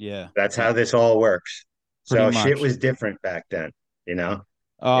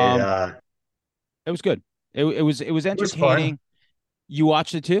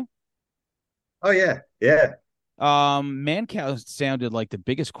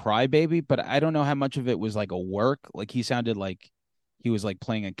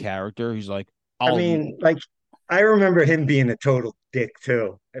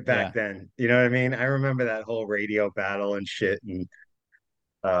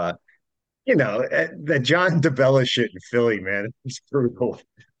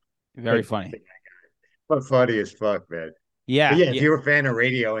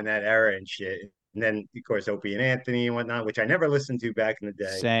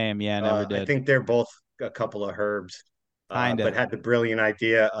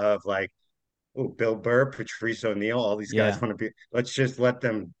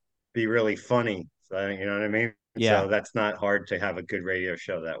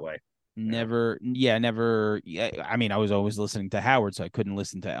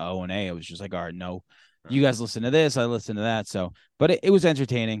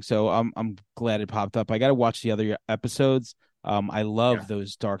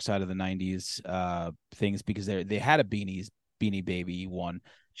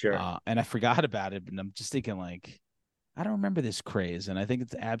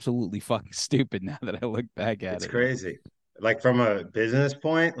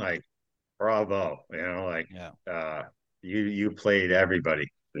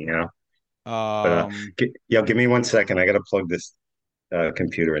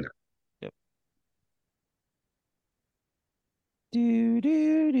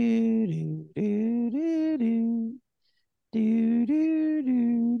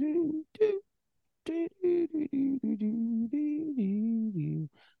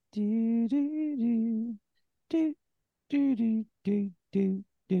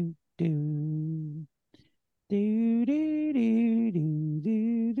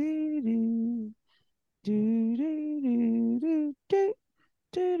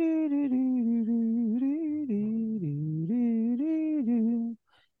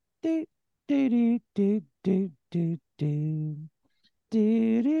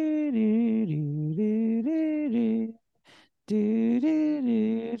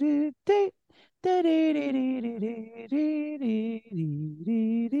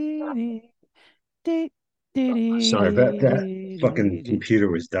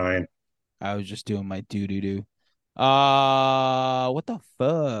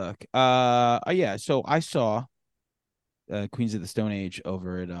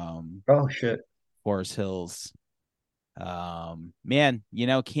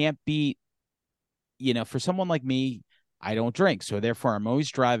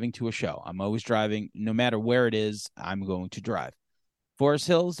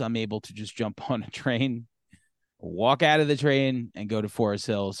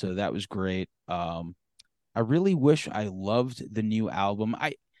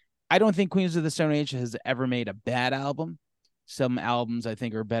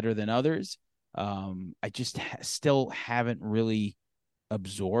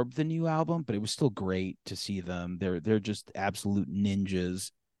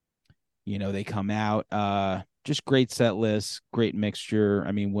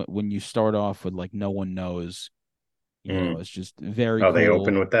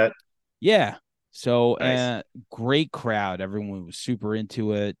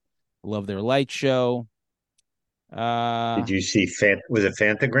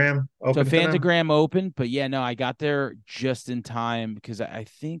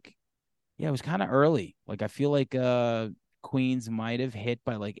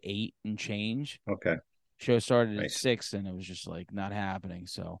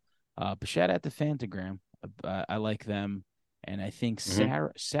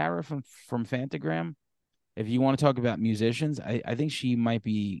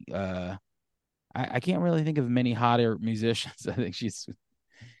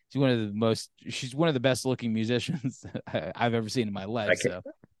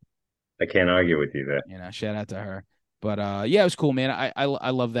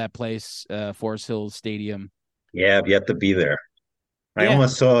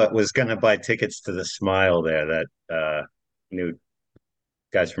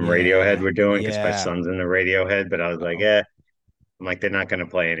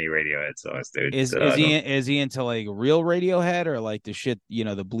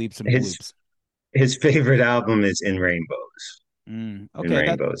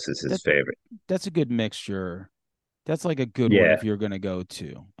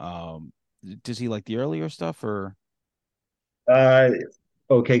 Uh,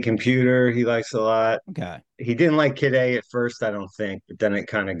 OK Computer, he likes a lot. Okay, He didn't like Kid A at first, I don't think, but then it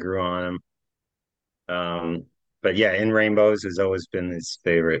kind of grew on him. But yeah, In Rainbows has always been his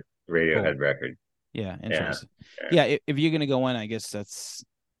favorite cool. Radiohead record. Yeah, Yeah, interesting. yeah. Yeah, if you're gonna go in, I guess that's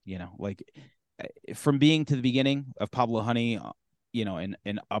like from being to the beginning of Pablo Honey,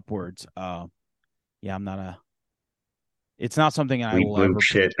 and upwards. Yeah, I'm not a. It's not something I Sweet will Blue ever put.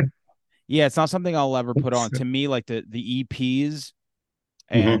 shit. Yeah, it's not something I'll ever put on. To me, like the EPs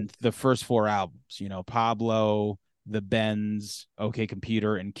Hmm. and the first four albums, Pablo, the Benz, OK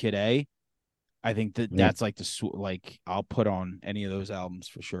Computer, and Kid A. I think that Yeah. that's like like I'll put on any of those albums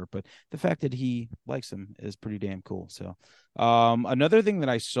for sure. But the fact that he likes them is pretty damn cool. So, another thing that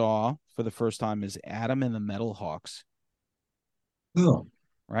I saw for the first time is Adam and the Metal Hawks. Oh,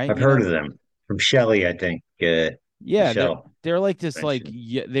 Right? I've heard of them from Shelley, I think. Yeah, Michelle they're like this, like, mentioned.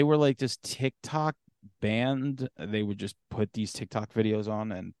 yeah, they were like this TikTok band. They would just put these TikTok videos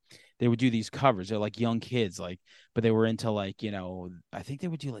on, and they would do these covers. They're like young kids, like, but they were into, like, I think they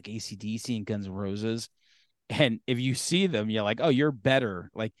would do like AC/DC and Guns N' Roses. And if you see them, you're like, oh, you're better.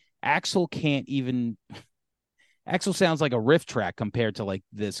 Like, Axel can't even Axel sounds like a riff track compared to like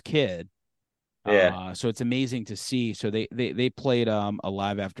this kid. Yeah. So it's amazing to see. So they played a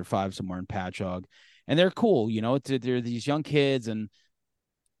Live After Five somewhere in Patchogue, and they're cool. They're these young kids, and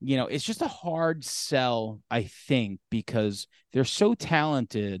it's just a hard sell, I think, because they're so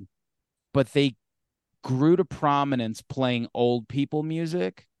talented, but they grew to prominence playing old people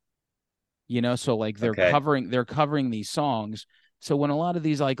music. So like Okay. they're covering these songs. So when a lot of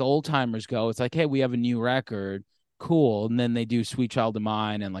these like old timers go, it's like, hey, we have a new record, cool, and then they do Sweet Child of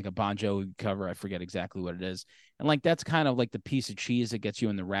Mine and like a Bon Jovi cover. I forget exactly what it is, and like that's kind of like the piece of cheese that gets you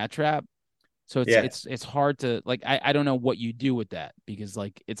in the rat trap. So it's Yeah. it's it's hard to, like, I don't know what you do with that, because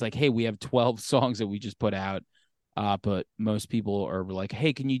like it's like, hey, we have 12 songs that we just put out, but most people are like,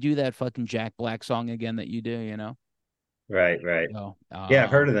 hey, can you do that fucking Jack Black song again that you do? Right, right. So Yeah, I've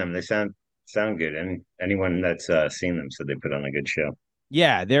heard of them. They sound good. And anyone that's seen them said they put on a good show.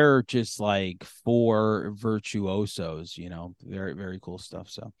 yeah, they're just like four virtuosos, very, very cool stuff.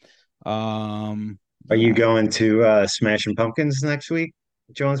 So, Are you yeah, going to Smashing Pumpkins next week,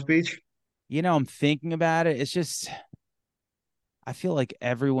 Jones Beach? I'm thinking about it. It's just, I feel like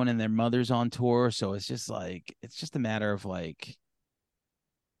everyone and their mother's on tour. So it's just a matter of like,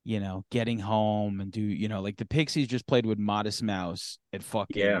 getting home and like the Pixies just played with Modest Mouse at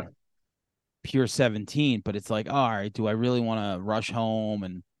Yeah. fucking Pure 17. But it's like, all right, do I really want to rush home?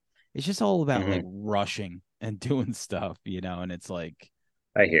 And it's just all about like Hmm. rushing and doing stuff, and it's like,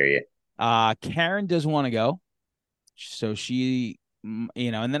 I hear you. Karen does want to go, so she, and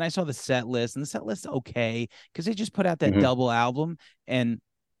then I saw the set list, and the set list okay, because they just put out that Hmm. double album, and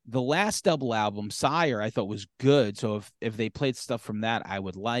the last double album, Sire, I thought was good. So if they played stuff from that, I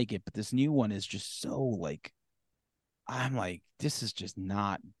would like it. But this new one is just so like, I'm like, this is just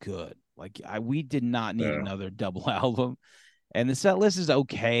not good. Like, we did not need Uh, another double album. And the set list is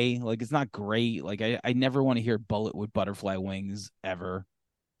okay. Like, it's not great. Like, I never want to hear Bullet with Butterfly Wings ever.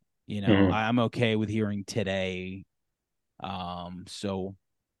 mhm. I'm okay with hearing Today. So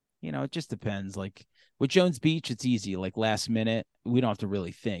it just depends. Like with Jones Beach, it's easy. Like last minute, we don't have to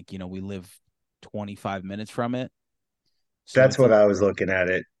really think. We live 25 minutes from it, so That's it's what like, I was looking at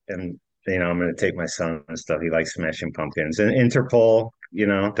it. And, I'm going to take my son and stuff. He likes Smashing Pumpkins and Interpol.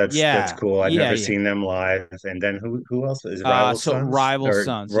 That's yeah, cool. I've yeah, never yeah. seen them live. And then who else is it? Rival So Sons Rival or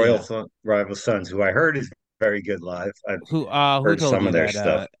Sons, yeah. Rival Sons, who I heard is very good live. I've Who heard told some you of their that?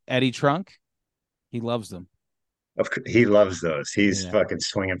 stuff. Eddie Trunk, he loves them. He loves those. He's Yeah, fucking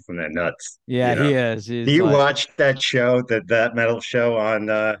swinging from the nuts. yeah, he is. Do He's you like, watch that show, that metal show on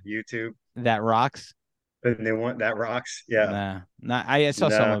YouTube? that rocks. The new one that rocks? Yeah. Nah, nah. I saw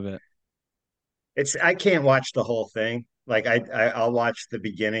some No. of it. I can't watch the whole thing. Like I'll watch the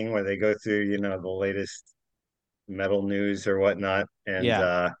beginning where they go through, the latest metal news or whatnot,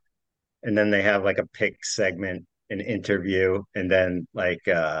 Yeah. and then they have like a pick segment, an interview, and then like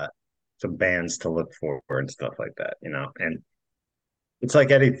some bands to look for and stuff like that. And it's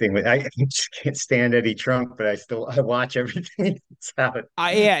like anything. I just can't stand Eddie Trunk, but I watch everything that's out.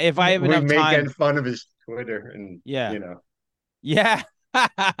 Yeah. If I have We enough make time, fun of his Twitter, and yeah, yeah.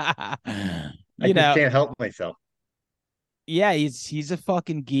 I you just know, can't help myself. yeah, he's a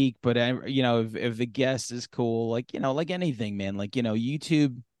fucking geek, but if the guest is cool, like, like anything, man, like,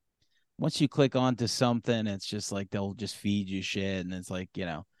 YouTube, once you click onto something, it's just like they'll just feed you shit, and it's like,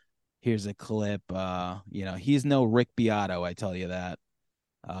 here's a clip. He's no Rick Beato, I tell you that.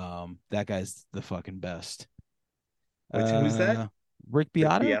 That guy's the fucking best. Who's that? Uh Rick Rick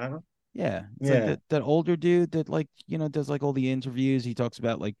Beato? Beato? Yeah, it's like Yeah. that older dude that like, does like all the interviews. He talks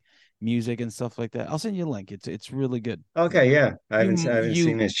about like music and stuff like that. I'll send you a link. It's really good. Okay, yeah. I You haven't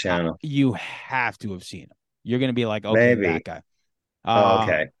seen his uh, channel. you have to have seen him. You're gonna be like, okay, that Maybe. guy. Oh,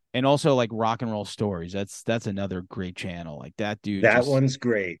 okay. And also like rock and roll stories. That's another great channel. Like that dude That just one's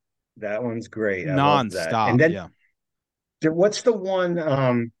great. That one's great. I love that. And nonstop. then Yeah. what's the one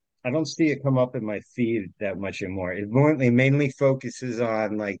I don't see it come up in my feed that much anymore. It mainly focuses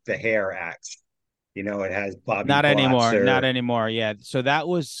on like the hair acts. It has Bobby Not anymore. Not Blotzer, anymore. Yeah. So that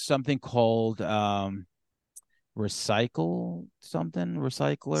was something called recycler something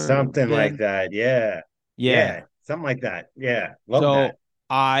like bin. that. Yeah. Yeah. Yeah. Something like that. Yeah. Love that.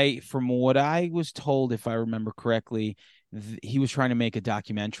 So from what I was told, if I remember correctly, he was trying to make a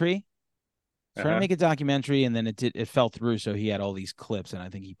documentary. Trying to Uh-huh. make a documentary, and then it fell through. So he had all these clips, and I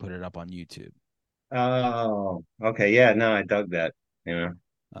think he put it up on YouTube. Oh, okay. Yeah, no, I dug that. You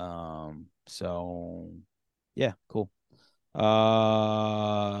know. So yeah, cool.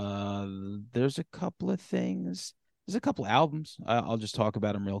 There's a couple of things. There's a couple albums. I'll just talk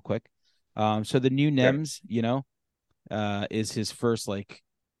about them real quick. So the new Sure. Nems, is his first like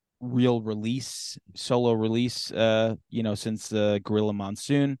real solo release, since Gorilla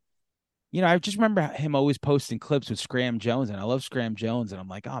Monsoon. I just remember him always posting clips with Scram Jones, and I love Scram Jones, and I'm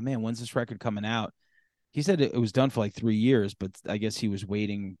like, oh man, when's this record coming out? He said it was done for like 3 years, but I guess he was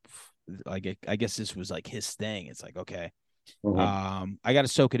waiting. Like, I guess this was like his thing. It's like, okay, Hmm. I got to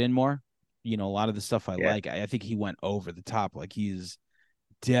soak it in more. A lot of the stuff I Yeah. like, I think he went over the top. Like, he's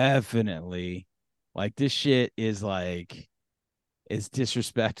definitely like, this shit is like as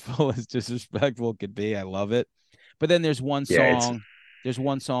disrespectful as disrespectful could be. I love it. But then Yeah, it's there's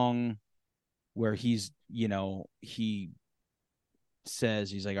one song where he says,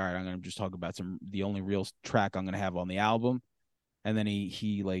 he's like, all right, I'm gonna just talk about the only real track I'm gonna have on the album. And then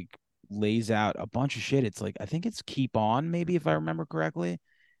he like lays out a bunch of shit. It's like, I think it's Keep On, maybe, if I remember correctly.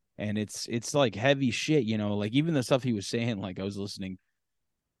 And it's like heavy shit, like even the stuff he was saying, like I was listening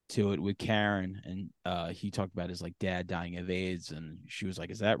to it with Karen, and he talked about his like dad dying of AIDS, and she was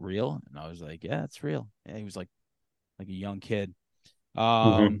like, is that real? And I was like, yeah, it's real. Yeah, he was like a young kid. hmm.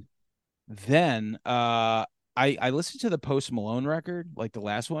 um then I listened to the Post Malone record, like the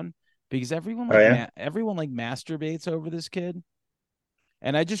last one, because Oh yeah. everyone like masturbates over this kid.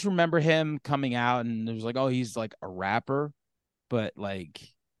 And I just remember him coming out, and it was like, oh, he's like a rapper, but like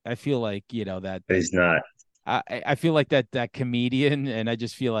I feel like, But he's not. I feel like that comedian, and I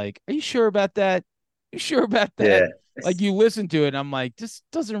just feel like, are you sure about that? You sure about that? Yeah. Like, you listen to it, and I'm like, this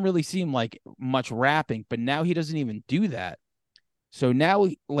doesn't really seem like much rapping, but now he doesn't even do that. So now,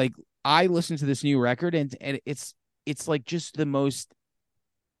 like, I listen to this new record, and it's like just the most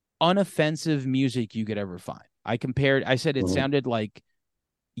unoffensive music you could ever find. I said it Mhm. sounded like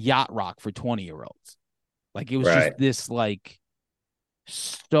yacht rock for 20-year-olds. Like, it was Right. just this like,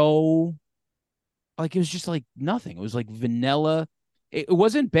 so like, it was just like nothing. It was like vanilla. It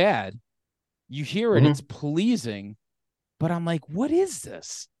wasn't bad. You hear it, it's Hmm. pleasing, but I'm like, what is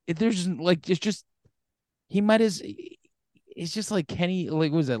this? There's like, it's just, he might as it's just like Kenny,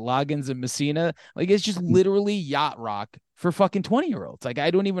 like, was it Loggins and Messina? Like, it's just literally yacht rock for fucking 20-year-olds. Like, I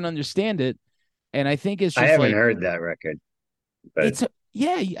don't even understand it. And I think it's I just haven't like, heard that record, but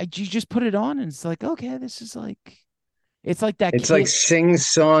yeah, you just put it on, and it's like, okay, this is like, it's like that it's like kid.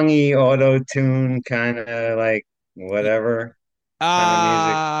 sing-songy auto tune kind of like whatever kind of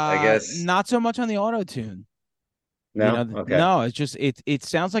music, I guess. Not so much on the auto tune. No? Okay. No, it's just, it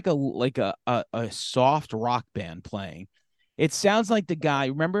sounds like a soft rock band playing. It sounds like the guy,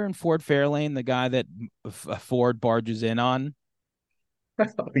 remember in Ford Fairlane, the guy that Ford barges in on,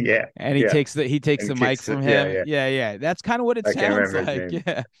 Oh, yeah. and Yeah. he takes And the mic kicks it. from Yeah, him. yeah. Yeah, yeah. That's kind of what it I can't sounds remember his like. name.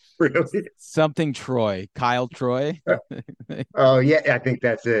 Yeah. Really? Something Troy, Kyle Troy. Oh, yeah. I think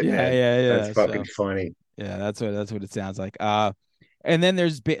that's it, Yeah, man. yeah, That's yeah. fucking So funny. yeah, that's what it sounds like. And then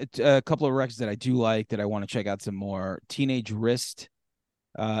there's a couple of records that I do like that I want to check out some more. Teenage Wrist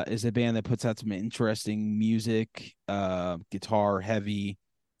is a band that puts out some interesting music, guitar heavy.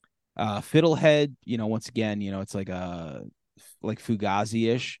 Fiddlehead, once again, it's like like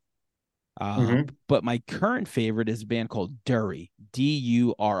Fugazi-ish. Hmm. But my current favorite is a band called Durry,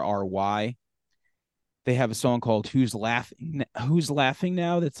 Durry. They have a song called Who's Laughing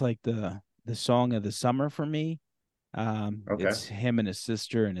Now? That's like the song of the summer for me. Okay. It's him and his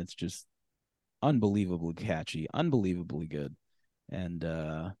sister, and it's just unbelievably catchy, unbelievably good. And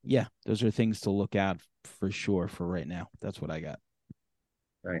yeah, those are things to look out for sure for right now. That's what I got.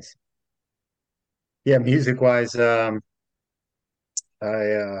 Nice. Yeah, music wise,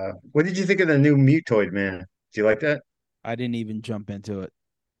 what did you think of the new Mutoid, man? Do you like that? I didn't even jump into it.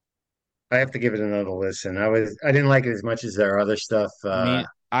 I have to give it another listen. I didn't like it as much as their other stuff Me,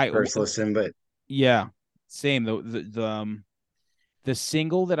 I first listen, but yeah, same. The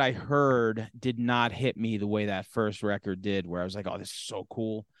single that I heard did not hit me the way that first record did, where I was like, "Oh, this is so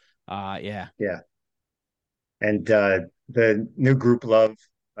cool." Yeah, yeah. And the new group Love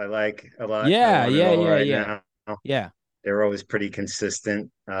I like a lot. I yeah, want it yeah, all yeah, right yeah, now. yeah. They're always pretty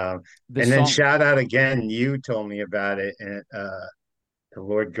consistent. The And then song shout out again, you told me about it, and the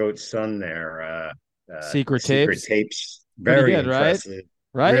Lord Goat's son there, "Secret Secret Tapes," Tapes. pretty Very good, right? impressive.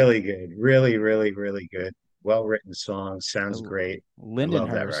 Right? Really good. Really, really, really good. Well written song. Sounds great. I love that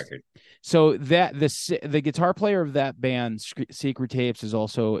Lindenhurst. record. So the guitar player of that band, Secret Tapes, is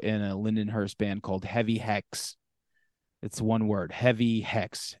also in a Lindenhurst band called Heavy Hex. It's one word, Heavy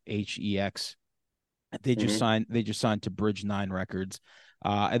Hex, Hex. They just Hmm. signed. They just signed to Bridge 9 Records,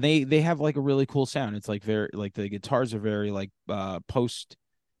 and they have like a really cool sound. It's like very like the guitars are very post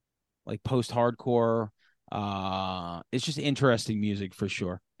hardcore. It's just interesting music for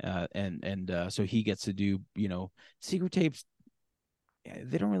sure. And so he gets to do Secret Tapes.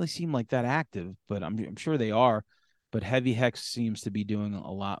 They don't really seem like that active, but I'm sure they are. But Heavy Hex seems to be doing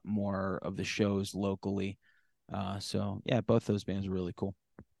a lot more of the shows locally. So yeah, both those bands are really cool.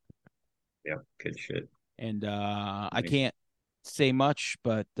 Yeah, good shit. And I can't say much,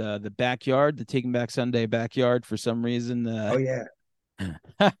 but the backyard, the Taking Back Sunday backyard, for some reason, Oh yeah.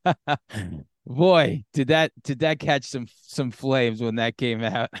 boy, did that catch some flames when that came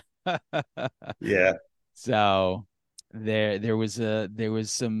out. Yeah. So there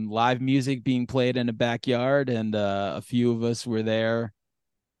was some live music being played in the backyard, and a few of us were there.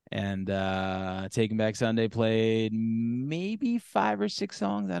 And Taking Back Sunday played maybe 5 or 6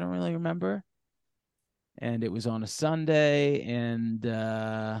 songs. I don't really remember. And it was on a Sunday, and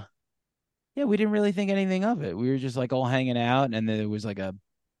yeah, we didn't really think anything of it. We were just like all hanging out, and then there was like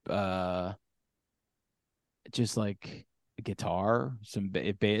uh just like a guitar, some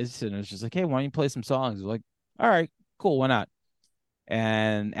bass, and it was just like, hey, why don't you play some songs? We're like, all right, cool, why not?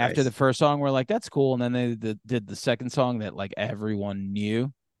 And after the Nice. first song, we're like, that's cool. And then did the second song that like everyone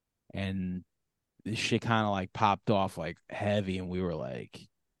knew, and this shit kind of like popped off like heavy, and we were like,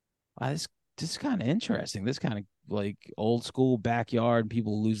 wow, this is kind of interesting. This kind of like old school backyard,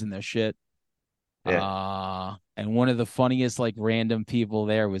 people losing their shit. Yeah. And one of the funniest like random people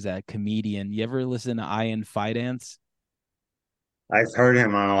there was that comedian. You ever listen to Ian Fidance? I've heard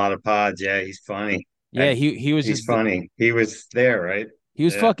him on a lot of pods. Yeah, he's funny. Yeah, he was He's just funny. He was there, right? he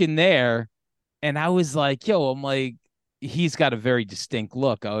was Yeah. fucking there, and I was like, yo, I'm like, he's got a very distinct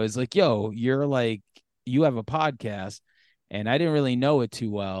look. I was like, yo, you're like, you have a podcast, and I didn't really know it too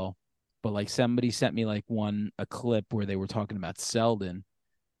well, but like somebody sent me like a clip where they were talking about Selden,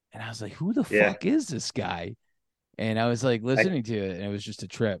 and I was like, who the Yeah. fuck is this guy? And I was like I listening to it, and it was just a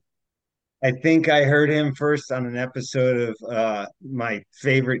trip. I think I heard him first on an episode of my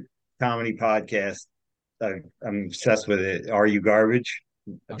favorite comedy podcast. I'm obsessed with it. Are You Garbage?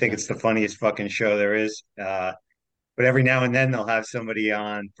 I think Okay. it's the funniest fucking show there is. But every now and then they'll have somebody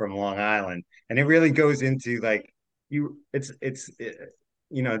on from Long Island, and it really goes into like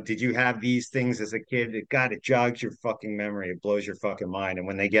did you have these things as a kid? God, it jogs your fucking memory. It blows your fucking mind. And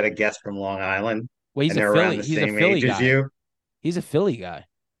when they get a guest from Long Island Well, and they're around the He's a same Philly age as guy. you, He's a Philly guy.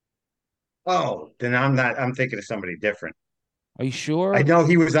 oh, then I'm not. I'm thinking of somebody different. Are you I sure? know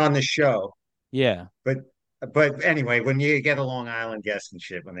he was on the show, Yeah. but anyway, when you get a Long Island guest and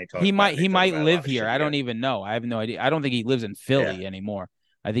shit, when He might they he talk might about a lot live of here. shit I don't together. even know. I have no idea. I don't think he lives in Yeah, Philly anymore.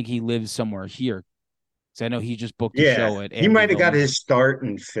 I think he lives somewhere here. Because I know he just booked a yeah. show at He might have Amityville. got his start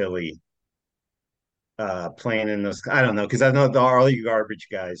in Philly, playing in those. I don't know because I know the All You Garbage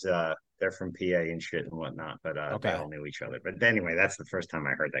guys. They're from PA and shit and whatnot, but they Okay. all knew each other. But anyway, that's the first time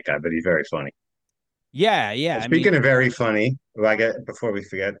I heard that guy. But he's very funny. Yeah, yeah. I mean, Speaking of very funny, well, I get before we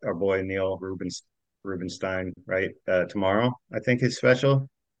forget our boy Rubenstein, right? Tomorrow, I think his special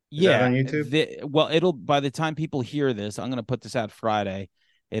is out yeah. on YouTube. Well, it'll by the time people hear this, I'm gonna put this out Friday.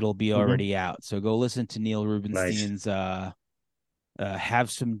 It'll be Hmm. already out. So go listen to Neil Nice, Rubenstein's Have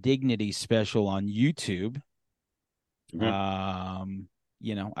Some Dignity special on YouTube. hmm Um,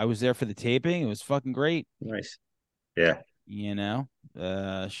 I was there for the taping. It was fucking great. nice. Yeah, You know,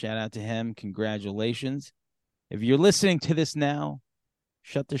 shout out to him. Congratulations. If you're listening to this now,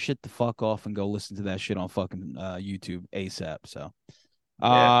 shut the shit the fuck off and go listen to that shit on fucking YouTube ASAP. So,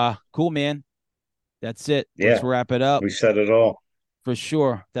 yeah, cool, man. That's it. Let's yeah. wrap it up We said it all. for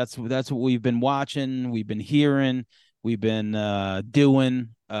sure. That's what we've been watching. We've been hearing. We've been doing.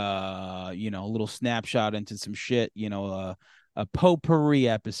 A little snapshot into some shit. A potpourri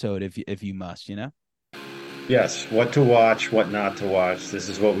episode, if you must. Yes, what to watch, what not to watch. This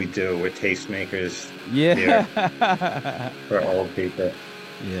is what we do. We're tastemakers here Yeah. for old people.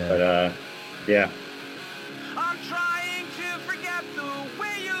 Yeah. But yeah. I'm trying to forget the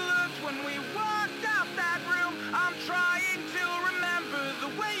way you looked when we walked out that room. I'm trying to remember the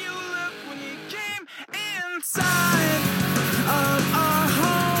way you looked when you came inside of our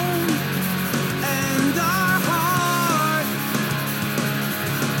home and our heart.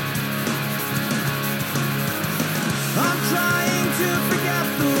 I'm trying to forget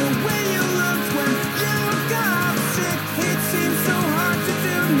the way you looked when you got sick. It seems so hard to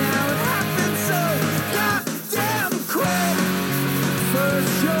do now. It happened so goddamn quick.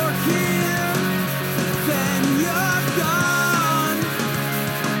 First you're here,